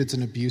 clearly if it's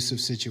an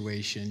abusive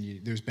situation,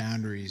 there's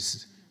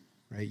boundaries,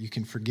 right? You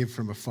can forgive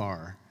from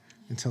afar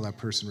until that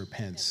person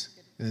repents,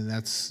 and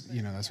that's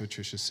what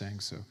Trisha's saying.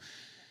 So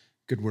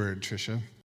good word, Trisha.